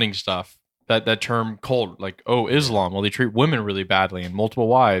founding stuff. That term cult, like, oh, Islam, well, they treat women really badly and multiple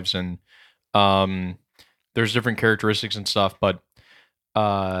wives, and there's different characteristics and stuff. But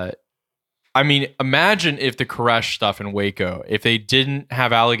I mean, imagine if the Koresh stuff in Waco, if they didn't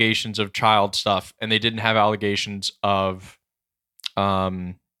have allegations of child stuff and they didn't have allegations of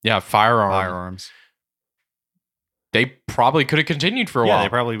firearms. They probably could have continued for a while. Yeah, they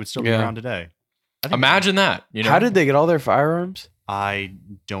probably would still be around today. Imagine that. How did they get all their firearms? I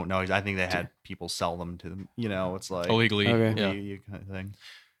don't know. I think they had people sell them to them. It's like illegally, kind of thing.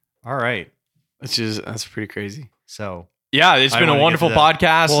 All right, That's pretty crazy. So yeah, it's been a wonderful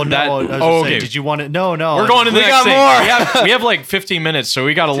podcast. Well, okay. Did you want to? No. We're going to the next thing. More. We have like 15 minutes, so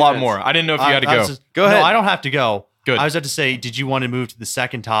we got a lot more. I didn't know if you had to go. Go ahead. No, I don't have to go. Good. I was about to say, did you want to move to the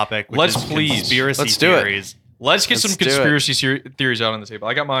second topic? Let's please. Conspiracy Let's do theories. it. Let's get some conspiracy theories out on the table.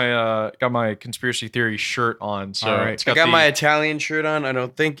 I got my conspiracy theory shirt on. So right. I got my Italian shirt on. I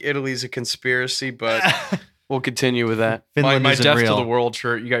don't think Italy's a conspiracy, but we'll continue with that. Finland my isn't Death real. to the World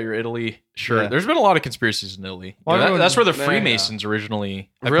shirt. You got your Italy shirt. Yeah. There's been a lot of conspiracies in Italy. Well, that's where the yeah. Freemasons originally.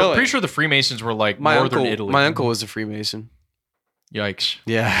 Really? I'm pretty sure the Freemasons were like My northern uncle, Italy. my uncle was a Freemason. Yikes.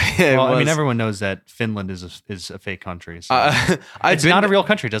 Yeah. Well, I mean, everyone knows that Finland is a fake country. So it's not a real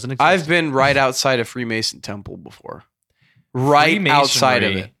country. It doesn't exist. I've been right outside a Freemason temple before. Right outside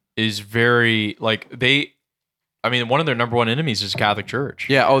of it. Is very like they. I mean, one of their number one enemies is Catholic Church.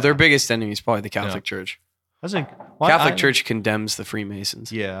 Yeah. Oh, their biggest enemy is probably the Catholic Church. I think Catholic Church condemns the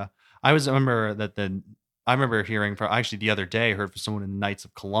Freemasons. Yeah, I remember hearing from actually the other day. I heard from someone in the Knights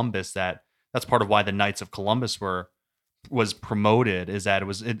of Columbus that's part of why the Knights of Columbus was promoted. Is that it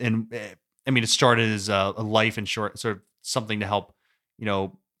was, and I mean, it started as a life insurance, sort of something to help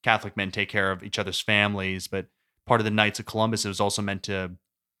Catholic men take care of each other's families, but part of the Knights of Columbus, it was also meant to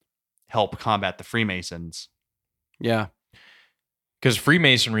help combat the Freemasons. Yeah. Because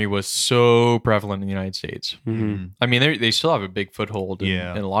Freemasonry was so prevalent in the United States. Mm-hmm. I mean, they still have a big foothold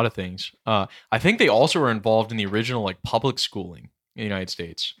in a lot of things. I think they also were involved in the original like public schooling in the United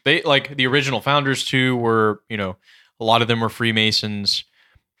States. They like the original founders too were, a lot of them were Freemasons.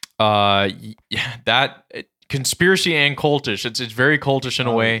 Conspiracy and cultish. It's very cultish in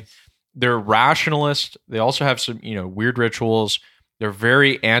a way. They're rationalist. They also have some, weird rituals. They're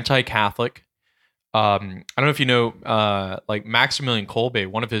very anti-Catholic. I don't know if you know, like Maximilian Kolbe,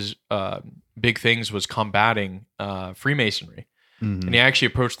 one of his big things was combating Freemasonry. Mm-hmm. And he actually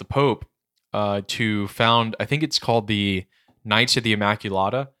approached the Pope to found, I think it's called the Knights of the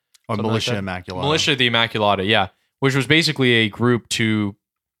Immaculata. Or Militia Immaculata. Militia of the Immaculata, yeah. Which was basically a group to,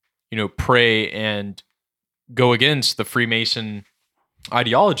 pray and go against the Freemason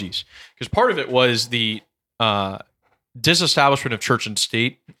ideologies. Because part of it was the disestablishment of church and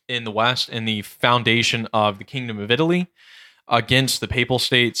state in the West and the foundation of the Kingdom of Italy against the Papal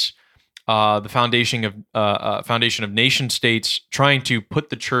States, the foundation of nation states, trying to put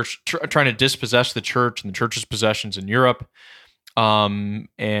the church, trying to dispossess the church and the church's possessions in Europe,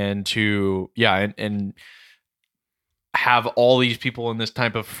 and to and have all these people in this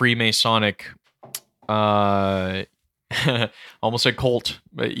type of Freemasonic, almost a cult,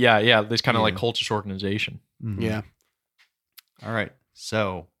 but this kind of like cultish organization. Mm-hmm. Yeah. All right.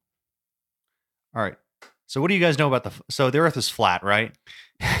 So what do you guys know about so the Earth is flat, right?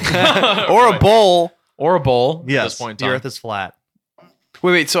 Or a bowl. Or a bowl. Yes, at this point in the time. Earth is flat.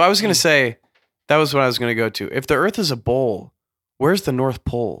 Wait. So I was going to say, that was what I was going to go to. If the Earth is a bowl, where's the North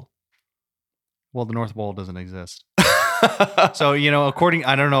Pole? Well, the North Pole doesn't exist. So,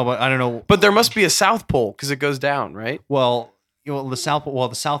 I don't know. But there must be a South Pole because it goes down, right? Well, the South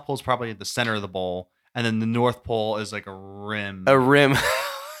Pole is probably at the center of the bowl. And then the North Pole is like a rim. A rim.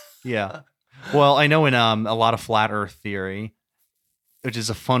 Yeah. Well, I know in a lot of flat Earth theory, which is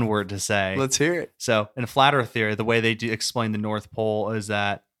a fun word to say. Let's hear it. So in flat Earth theory, the way they do explain the North Pole is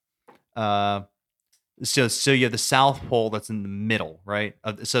that so you have the South Pole that's in the middle, right?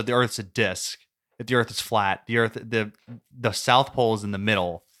 So the Earth's a disc. If the Earth is flat, the South Pole is in the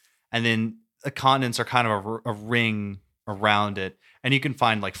middle, and then the continents are kind of a ring around it. And you can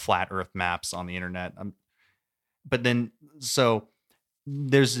find like flat Earth maps on the internet. But then, so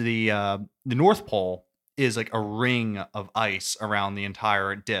there's the North Pole is like a ring of ice around the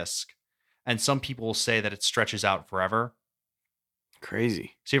entire disk. And some people will say that it stretches out forever.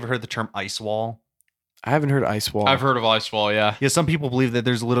 Crazy. So you ever heard the term ice wall? I haven't heard ice wall. I've heard of ice wall, yeah. Yeah, some people believe that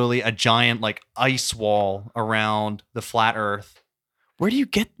there's literally a giant like ice wall around the flat Earth. Where do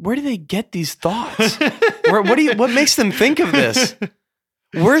they get these thoughts? What makes them think of this?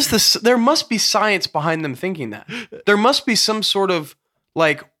 There must be science behind them thinking that. There must be some sort of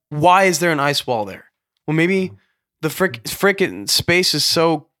like, why is there an ice wall there? Well, maybe the frickin' space is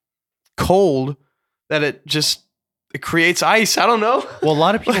so cold that it creates ice. I don't know. Well, a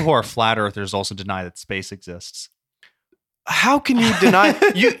lot of people who are flat earthers also deny that space exists. How can you deny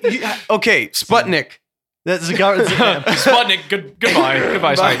you okay, Sputnik. That's a Sputnik,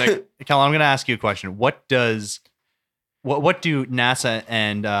 goodbye, Sputnik. Cal, I'm going to ask you a question. What do NASA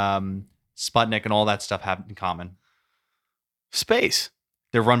and Sputnik and all that stuff have in common? Space.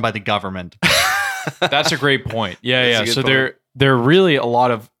 They're run by the government. That's a great point. Yeah. So point. they're really a lot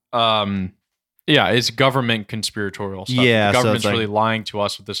of it's government conspiratorial stuff. Yeah, the government's so it's like, really lying to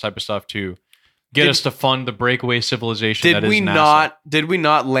us with this type of stuff to get us to fund the breakaway civilization. Did we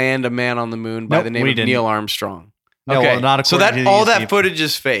not land a man on the moon by the name of Neil Armstrong? No, okay, well, not so according that to all these that people. footage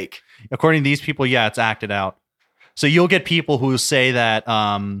is fake. According to these people, yeah, it's acted out. So you'll get people who say that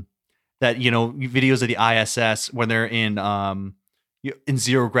videos of the ISS when they're in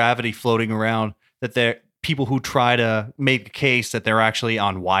zero gravity floating around, that they're people who try to make a case that they're actually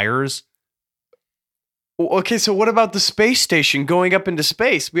on wires. Okay, so what about the space station going up into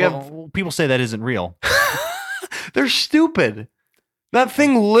space? People say that isn't real. They're stupid. That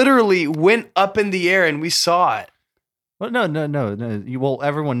thing literally went up in the air and we saw it. Well, no. Well,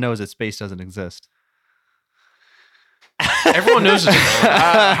 everyone knows that space doesn't exist. Everyone knows it.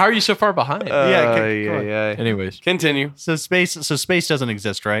 How are you so far behind? Yeah. Anyways, continue. So space doesn't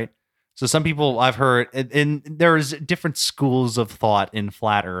exist, right? So some people I've heard, and there's different schools of thought in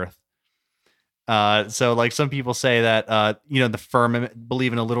flat Earth. So like some people say that the firmament,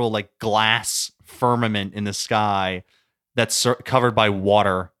 believe in a little like glass firmament in the sky that's covered by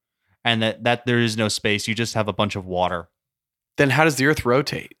water, and that there is no space. You just have a bunch of water. Then how does the Earth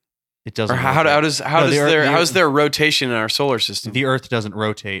rotate? It doesn't. Or how rotate. does there rotation in our solar system? The Earth doesn't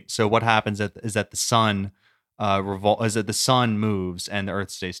rotate. So what happens is that the sun the sun moves and the Earth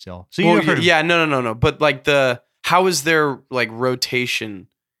stays still. So no. But like how is there like rotation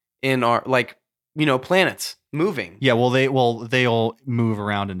in our planets moving? Yeah, they'll move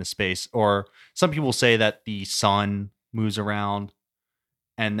around into space, or some people say that the sun moves around,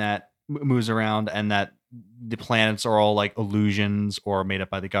 and that the planets are all like illusions or made up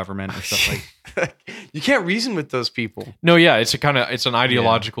by the government or stuff like. You can't reason with those people. No, yeah, it's an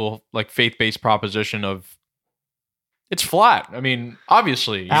ideological like faith-based proposition of it's flat. I mean,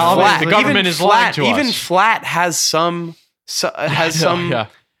 obviously, the government is lying to us. Even flat has some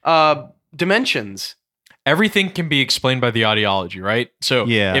dimensions. Everything can be explained by the ideology, right? So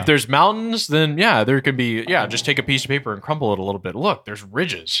if there's mountains, then there could be, just take a piece of paper and crumble it a little bit. Look, there's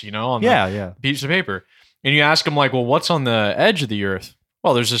ridges, on the piece of paper. And you ask them like, well, what's on the edge of the earth?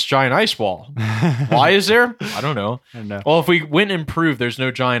 Well, there's this giant ice wall. Why is there? I don't know. Well, if we went and proved there's no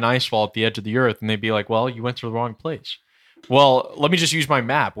giant ice wall at the edge of the earth, and they'd be like, well, you went to the wrong place. Well, let me just use my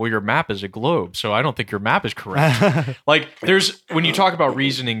map. Well, your map is a globe, so I don't think your map is correct. Like, when you talk about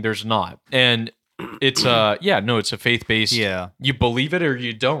reasoning, there's not. And it's it's a faith-based. Yeah. You believe it or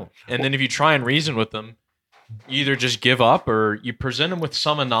you don't. And then if you try and reason with them, you either just give up or you present them with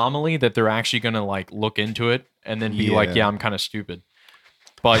some anomaly that they're actually going to like look into it and then be like, I'm kind of stupid.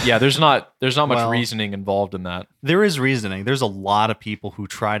 But there's not much reasoning involved in that. There is reasoning. There's a lot of people who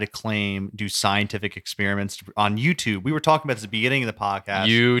try to do scientific experiments on YouTube. We were talking about this at the beginning of the podcast.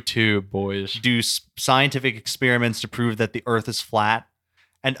 YouTube, boys. Do scientific experiments to prove that the Earth is flat.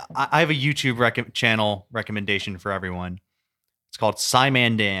 And I have a YouTube channel recommendation for everyone. It's called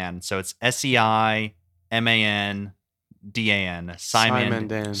Simandan. So it's SEIMANDAN.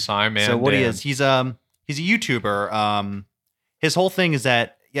 Simandan. So what he is, he's a YouTuber. His whole thing is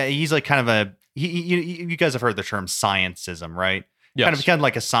that he's like kind of you guys have heard the term scientism, right? Yes. Kind of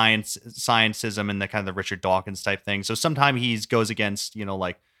like a scientism and the kind of the Richard Dawkins type thing. So sometimes he goes against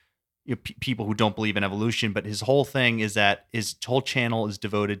people who don't believe in evolution, but his whole thing is that his whole channel is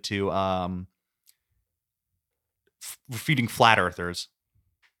devoted to refuting flat earthers.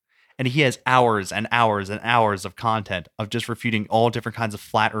 And he has hours and hours and hours of content of just refuting all different kinds of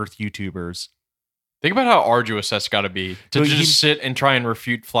flat earth YouTubers. Think about how arduous that's got to be to just sit and try and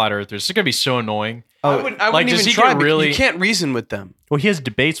refute flat earthers. It's going to be so annoying. I wouldn't even try. Really... You can't reason with them. Well, he has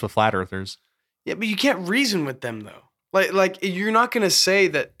debates with flat earthers. Yeah, but you can't reason with them though. Like you're not going to say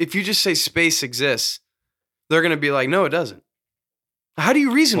that if you just say space exists, they're going to be like, no, it doesn't. How do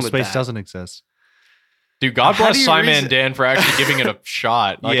you reason with space that? Doesn't exist. Dude, God bless Simon Dan for actually giving it a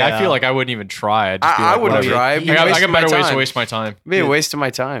shot. Like, I feel like I wouldn't even try. I wouldn't try. I got better ways to waste my time. It'd be a waste of my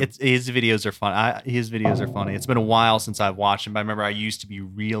time. His videos are fun. His videos are funny. It's been a while since I've watched him, but I remember I used to be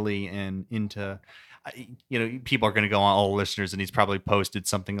really into. People are going to go on, all listeners, and he's probably posted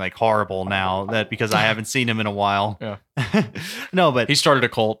something like horrible now because I haven't seen him in a while. Yeah. No, but he started a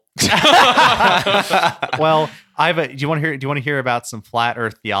cult. Well, do you want to hear about some flat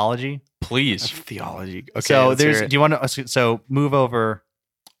Earth theology? Please. Theology. Okay. So do you want to? Move over,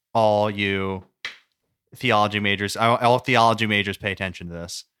 all you theology majors. All theology majors, pay attention to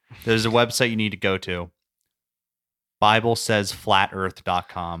this. There's a website you need to go to.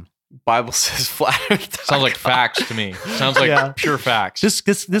 BibleSaysFlatEarth.com. Bible says flat earth. Sounds like facts to me. Sounds like pure facts. This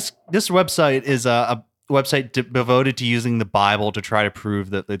website is a website devoted to using the Bible to try to prove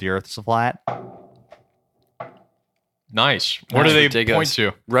that the earth is flat. Nice. What do they point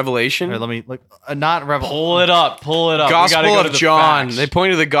to? Revelation? Here, let me look. Not Revelation. Pull it up. Gospel of John. Facts. They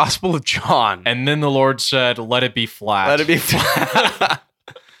point to the Gospel of John. And then the Lord said, let it be flat. Let it be flat.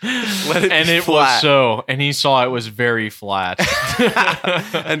 And it was so. And he saw it was very flat.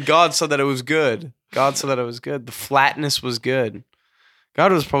 And God said that it was good. The flatness was good.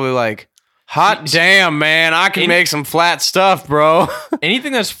 God was probably like, hot damn, man, I can make some flat stuff, bro.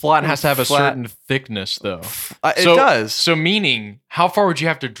 Anything that's flat has to have a certain thickness, though. It does. So meaning, how far would you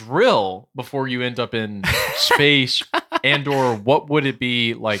have to drill before you end up in space? And or what would it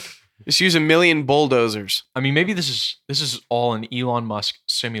be like? Just use 1 million bulldozers. I mean, maybe this is all an Elon Musk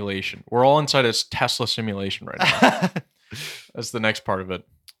simulation. We're all inside a Tesla simulation right now. That's the next part of it.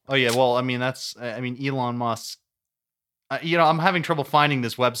 Oh yeah, well, Elon Musk. I'm having trouble finding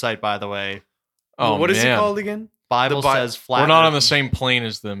this website, by the way. Oh, what is it called again? Bible says flat. We're not on the same plane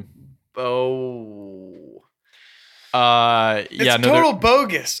as them. Oh. It's total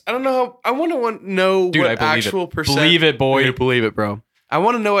bogus. I don't know how. I want to know Dude, what actual percent. Believe it, boy. You believe it, bro. I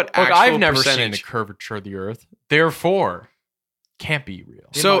want to know what actual I've never percentage. seen the curvature of the Earth. Therefore, can't be real.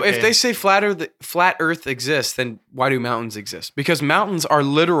 So if they say flat Earth exists, then why do mountains exist? Because mountains are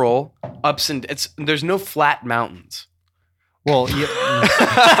literal ups and there's no flat mountains. Well, For your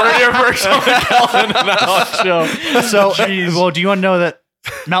first Calvin and Alex show. so well, do you want to know that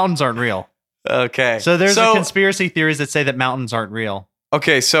mountains aren't real? Okay. So there's a conspiracy theories that say that mountains aren't real.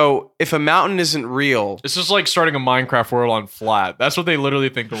 Okay, so if a mountain isn't real, This is like starting a Minecraft world on flat. That's what they literally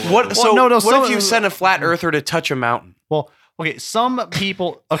think the world what? is. So no, what some- if you send a flat earther to touch a mountain? Well, okay, some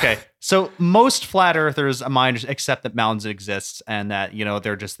people. Okay, so most flat earthers, accept that mountains exist and that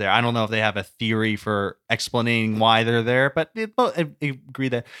they're just there. I don't know if they have a theory for explaining why they're there, but they both agree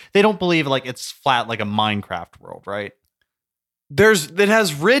that they don't believe like it's flat like a Minecraft world, right? It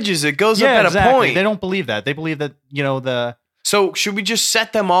has ridges. It goes up at exactly. a point. They don't believe that. They believe that So should we just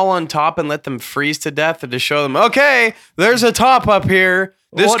set them all on top and let them freeze to death and to show them, okay, there's a top up here.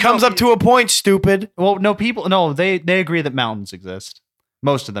 This Well, comes no, up to a point, stupid. Well, they agree that mountains exist.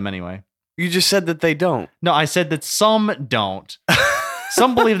 Most of them, anyway. You just said that they don't. No, I said that some don't.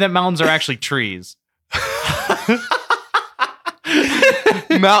 Some believe that mountains are actually trees.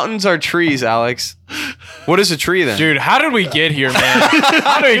 Mountains are trees, Alex. What is a tree then? Dude, how did we get here, man?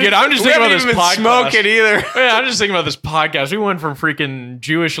 How did we get? I'm just thinking about this podcast. Smoke it either. Yeah, I'm just thinking about this podcast. We went from freaking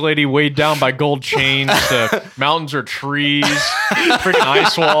Jewish lady weighed down by gold chains to mountains are trees, freaking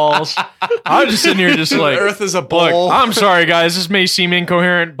ice walls. I was just sitting here just like, Earth is a look, bowl. I'm sorry, guys. This may seem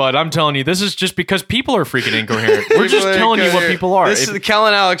incoherent, but I'm telling you, this is just because people are freaking incoherent. We're just telling you what people are. This is the Cal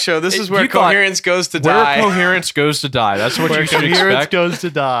and Alex show. This is where you thought- coherence goes to Where die. coherence goes to die. That's what you should Coherence expect. goes to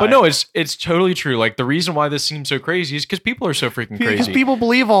die. But no, it's totally true. Like the reason why this seems so crazy is because people are so freaking because crazy. people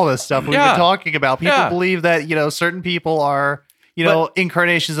believe all this stuff we've Yeah. been talking about. People Yeah. believe that certain people are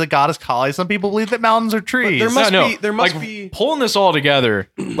incarnations of goddess Kali. Some people believe that mountains are trees. there must No, be. There must like, be. pulling this all together.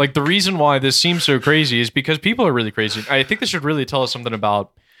 Like the reason why this seems so crazy is because people are really crazy. I think this should really tell us something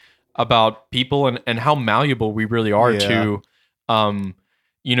about people and how malleable we really are to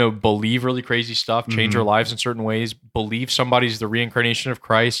believe really crazy stuff, change our lives in certain ways, believe somebody's the reincarnation of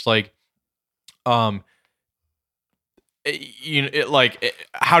Christ. Like,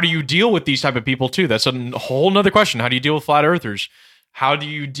 how do you deal with these type of people too? That's a whole nother question. How do you deal with flat earthers? How do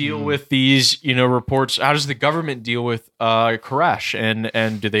you deal with these, reports? How does the government deal with Koresh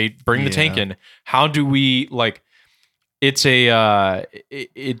and do they bring the tank in? How do we it's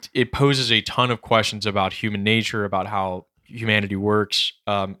it poses a ton of questions about human nature, about how humanity works,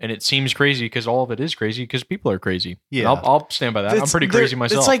 and it seems crazy because all of it is crazy because people are crazy. Yeah. And I'll stand by that. I'm pretty crazy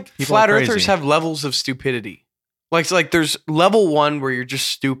myself. It's like People flat are crazy. earthers have levels of stupidity. Like there's level 1 where you're just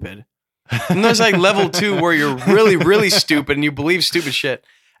stupid. And there's like level 2 where you're really, really stupid and you believe stupid shit.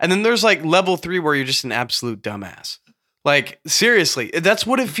 And then there's like level 3 where you're just an absolute dumbass. Like seriously, that's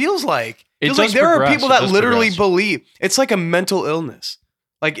what it feels like. It Feels like does there are progress. people It that does literally progress. believe. It's like a mental illness.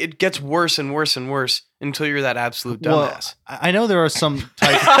 Like it gets worse and worse and worse until you're that absolute dumbass. Well, I know there are some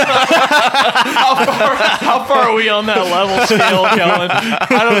types. How far are we on that level scale, Kellen?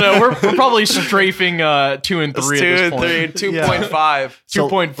 I don't know. We're probably strafing 2 and 3 at this point. 2.5. 2.5. So-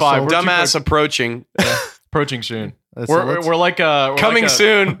 We're Dumbass approaching. approaching soon. So We're let's- like a Coming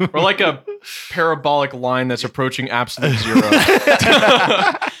soon. We're like a parabolic line that's approaching absolute zero.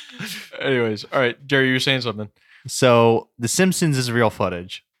 Anyways, all right, Jerry, you were saying something. So The Simpsons is real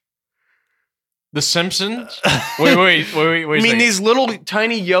footage. The Simpsons? Wait. I mean, these little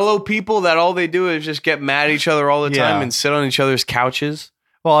tiny yellow people that all they do is just get mad at each other all the time Yeah. and sit on each other's couches.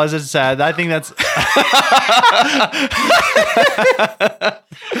 Well, as I said, I think that's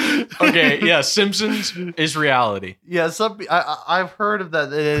Okay, yeah, Simpsons is reality. I've heard of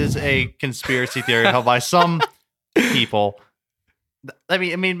that. It is a conspiracy theory held by some people. I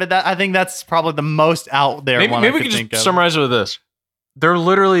mean, but I think that's probably the most out there one. Maybe I we could can think just of. summarize it with this. There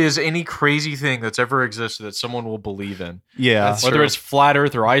literally is any crazy thing that's ever existed that someone will believe in. Yeah, That's Whether true. it's flat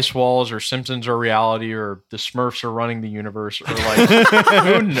Earth or ice walls or Simpsons or reality or the Smurfs are running the universe or like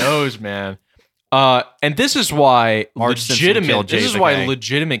who knows, man. And this is why Marge Simpson killed this is Jay why McKay.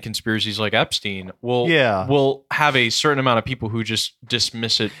 legitimate conspiracies like Epstein will have a certain amount of people who just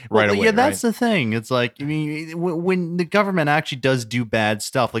dismiss it right away. Yeah, that's the thing. It's like, I mean, when the government actually does do bad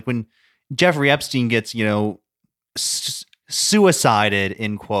stuff, like when Jeffrey Epstein gets, suicided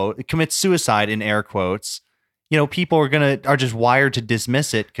in quote, commits suicide in air quotes, people are just wired to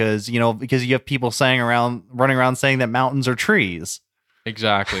dismiss it because you have people running around saying that mountains are trees.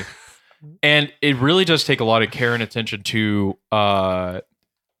 Exactly. And it really does take a lot of care and attention to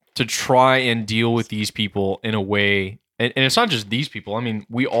try and deal with these people in a way. And it's not just these people. I mean,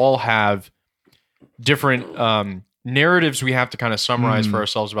 we all have different narratives we have to kind of summarize for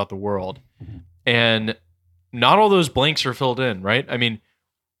ourselves about the world. And not all those blanks are filled in, right? I mean,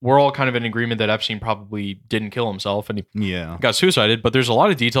 we're all kind of in agreement that Epstein probably didn't kill himself and he got suicided, but there's a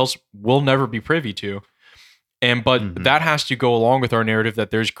lot of details we'll never be privy to. But that has to go along with our narrative that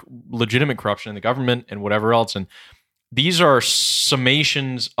there's legitimate corruption in the government and whatever else. And these are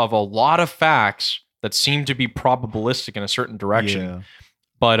summations of a lot of facts that seem to be probabilistic in a certain direction. Yeah.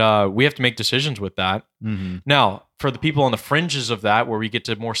 But we have to make decisions with that. Now, for the people on the fringes of that, where we get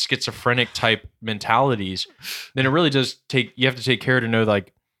to more schizophrenic type mentalities, then it really does you have to take care to know,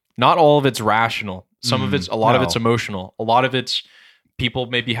 like, not all of it's rational. Some of a lot of it's emotional. A lot of it's people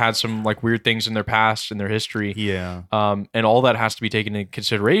maybe had some like weird things in their past, in their history. Yeah. And all that has to be taken into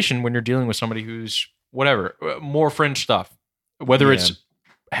consideration when you're dealing with somebody who's whatever, more fringe stuff, whether it's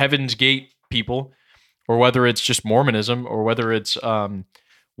Heaven's Gate people or whether it's just Mormonism or whether it's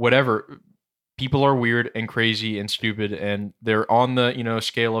whatever. People are weird and crazy and stupid, and they're on the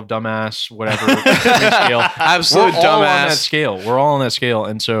scale of dumbass, whatever scale. Absolute We're all on dumbass that scale. We're all on that scale,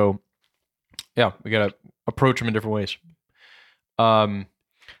 and so yeah, we gotta approach them in different ways.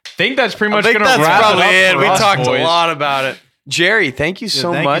 Think that's pretty much gonna wrap it up. We talked boys. a lot about it. Jerry, thank you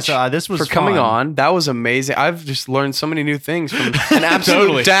so thank much you. This was for coming fun. on. That was amazing. I've just learned so many new things from an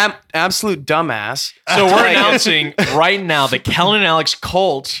absolute absolute dumbass. So we're announcing right now the Kellen and Alex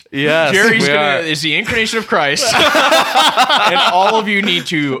cult. Yes, Jerry's we are. is the incarnation of Christ, and all of you need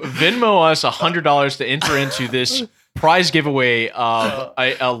to Venmo us $100 to enter into this prize giveaway of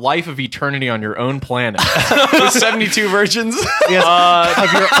a life of eternity on your own planet With 72 virgins. Of your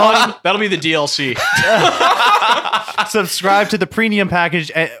own. That'll be the DLC. Subscribe to the premium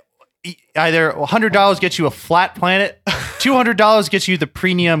package. Either $100 gets you a flat planet, $200 gets you the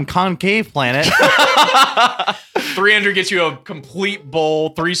premium concave planet. 300 gets you a complete bowl,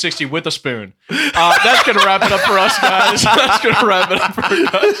 360 with a spoon. That's going to wrap it up for us, guys. That's going to wrap it up for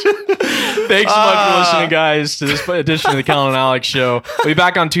us. Thanks so much for listening, guys, to this edition of the Kellen and Alex Show. We'll be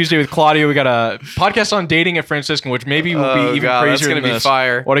back on Tuesday with Claudio. We got a podcast on dating at Franciscan, which maybe will be even crazier that's gonna than be this.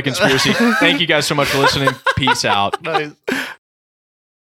 fire. What a conspiracy. Thank you guys so much for listening. Peace out. Nice.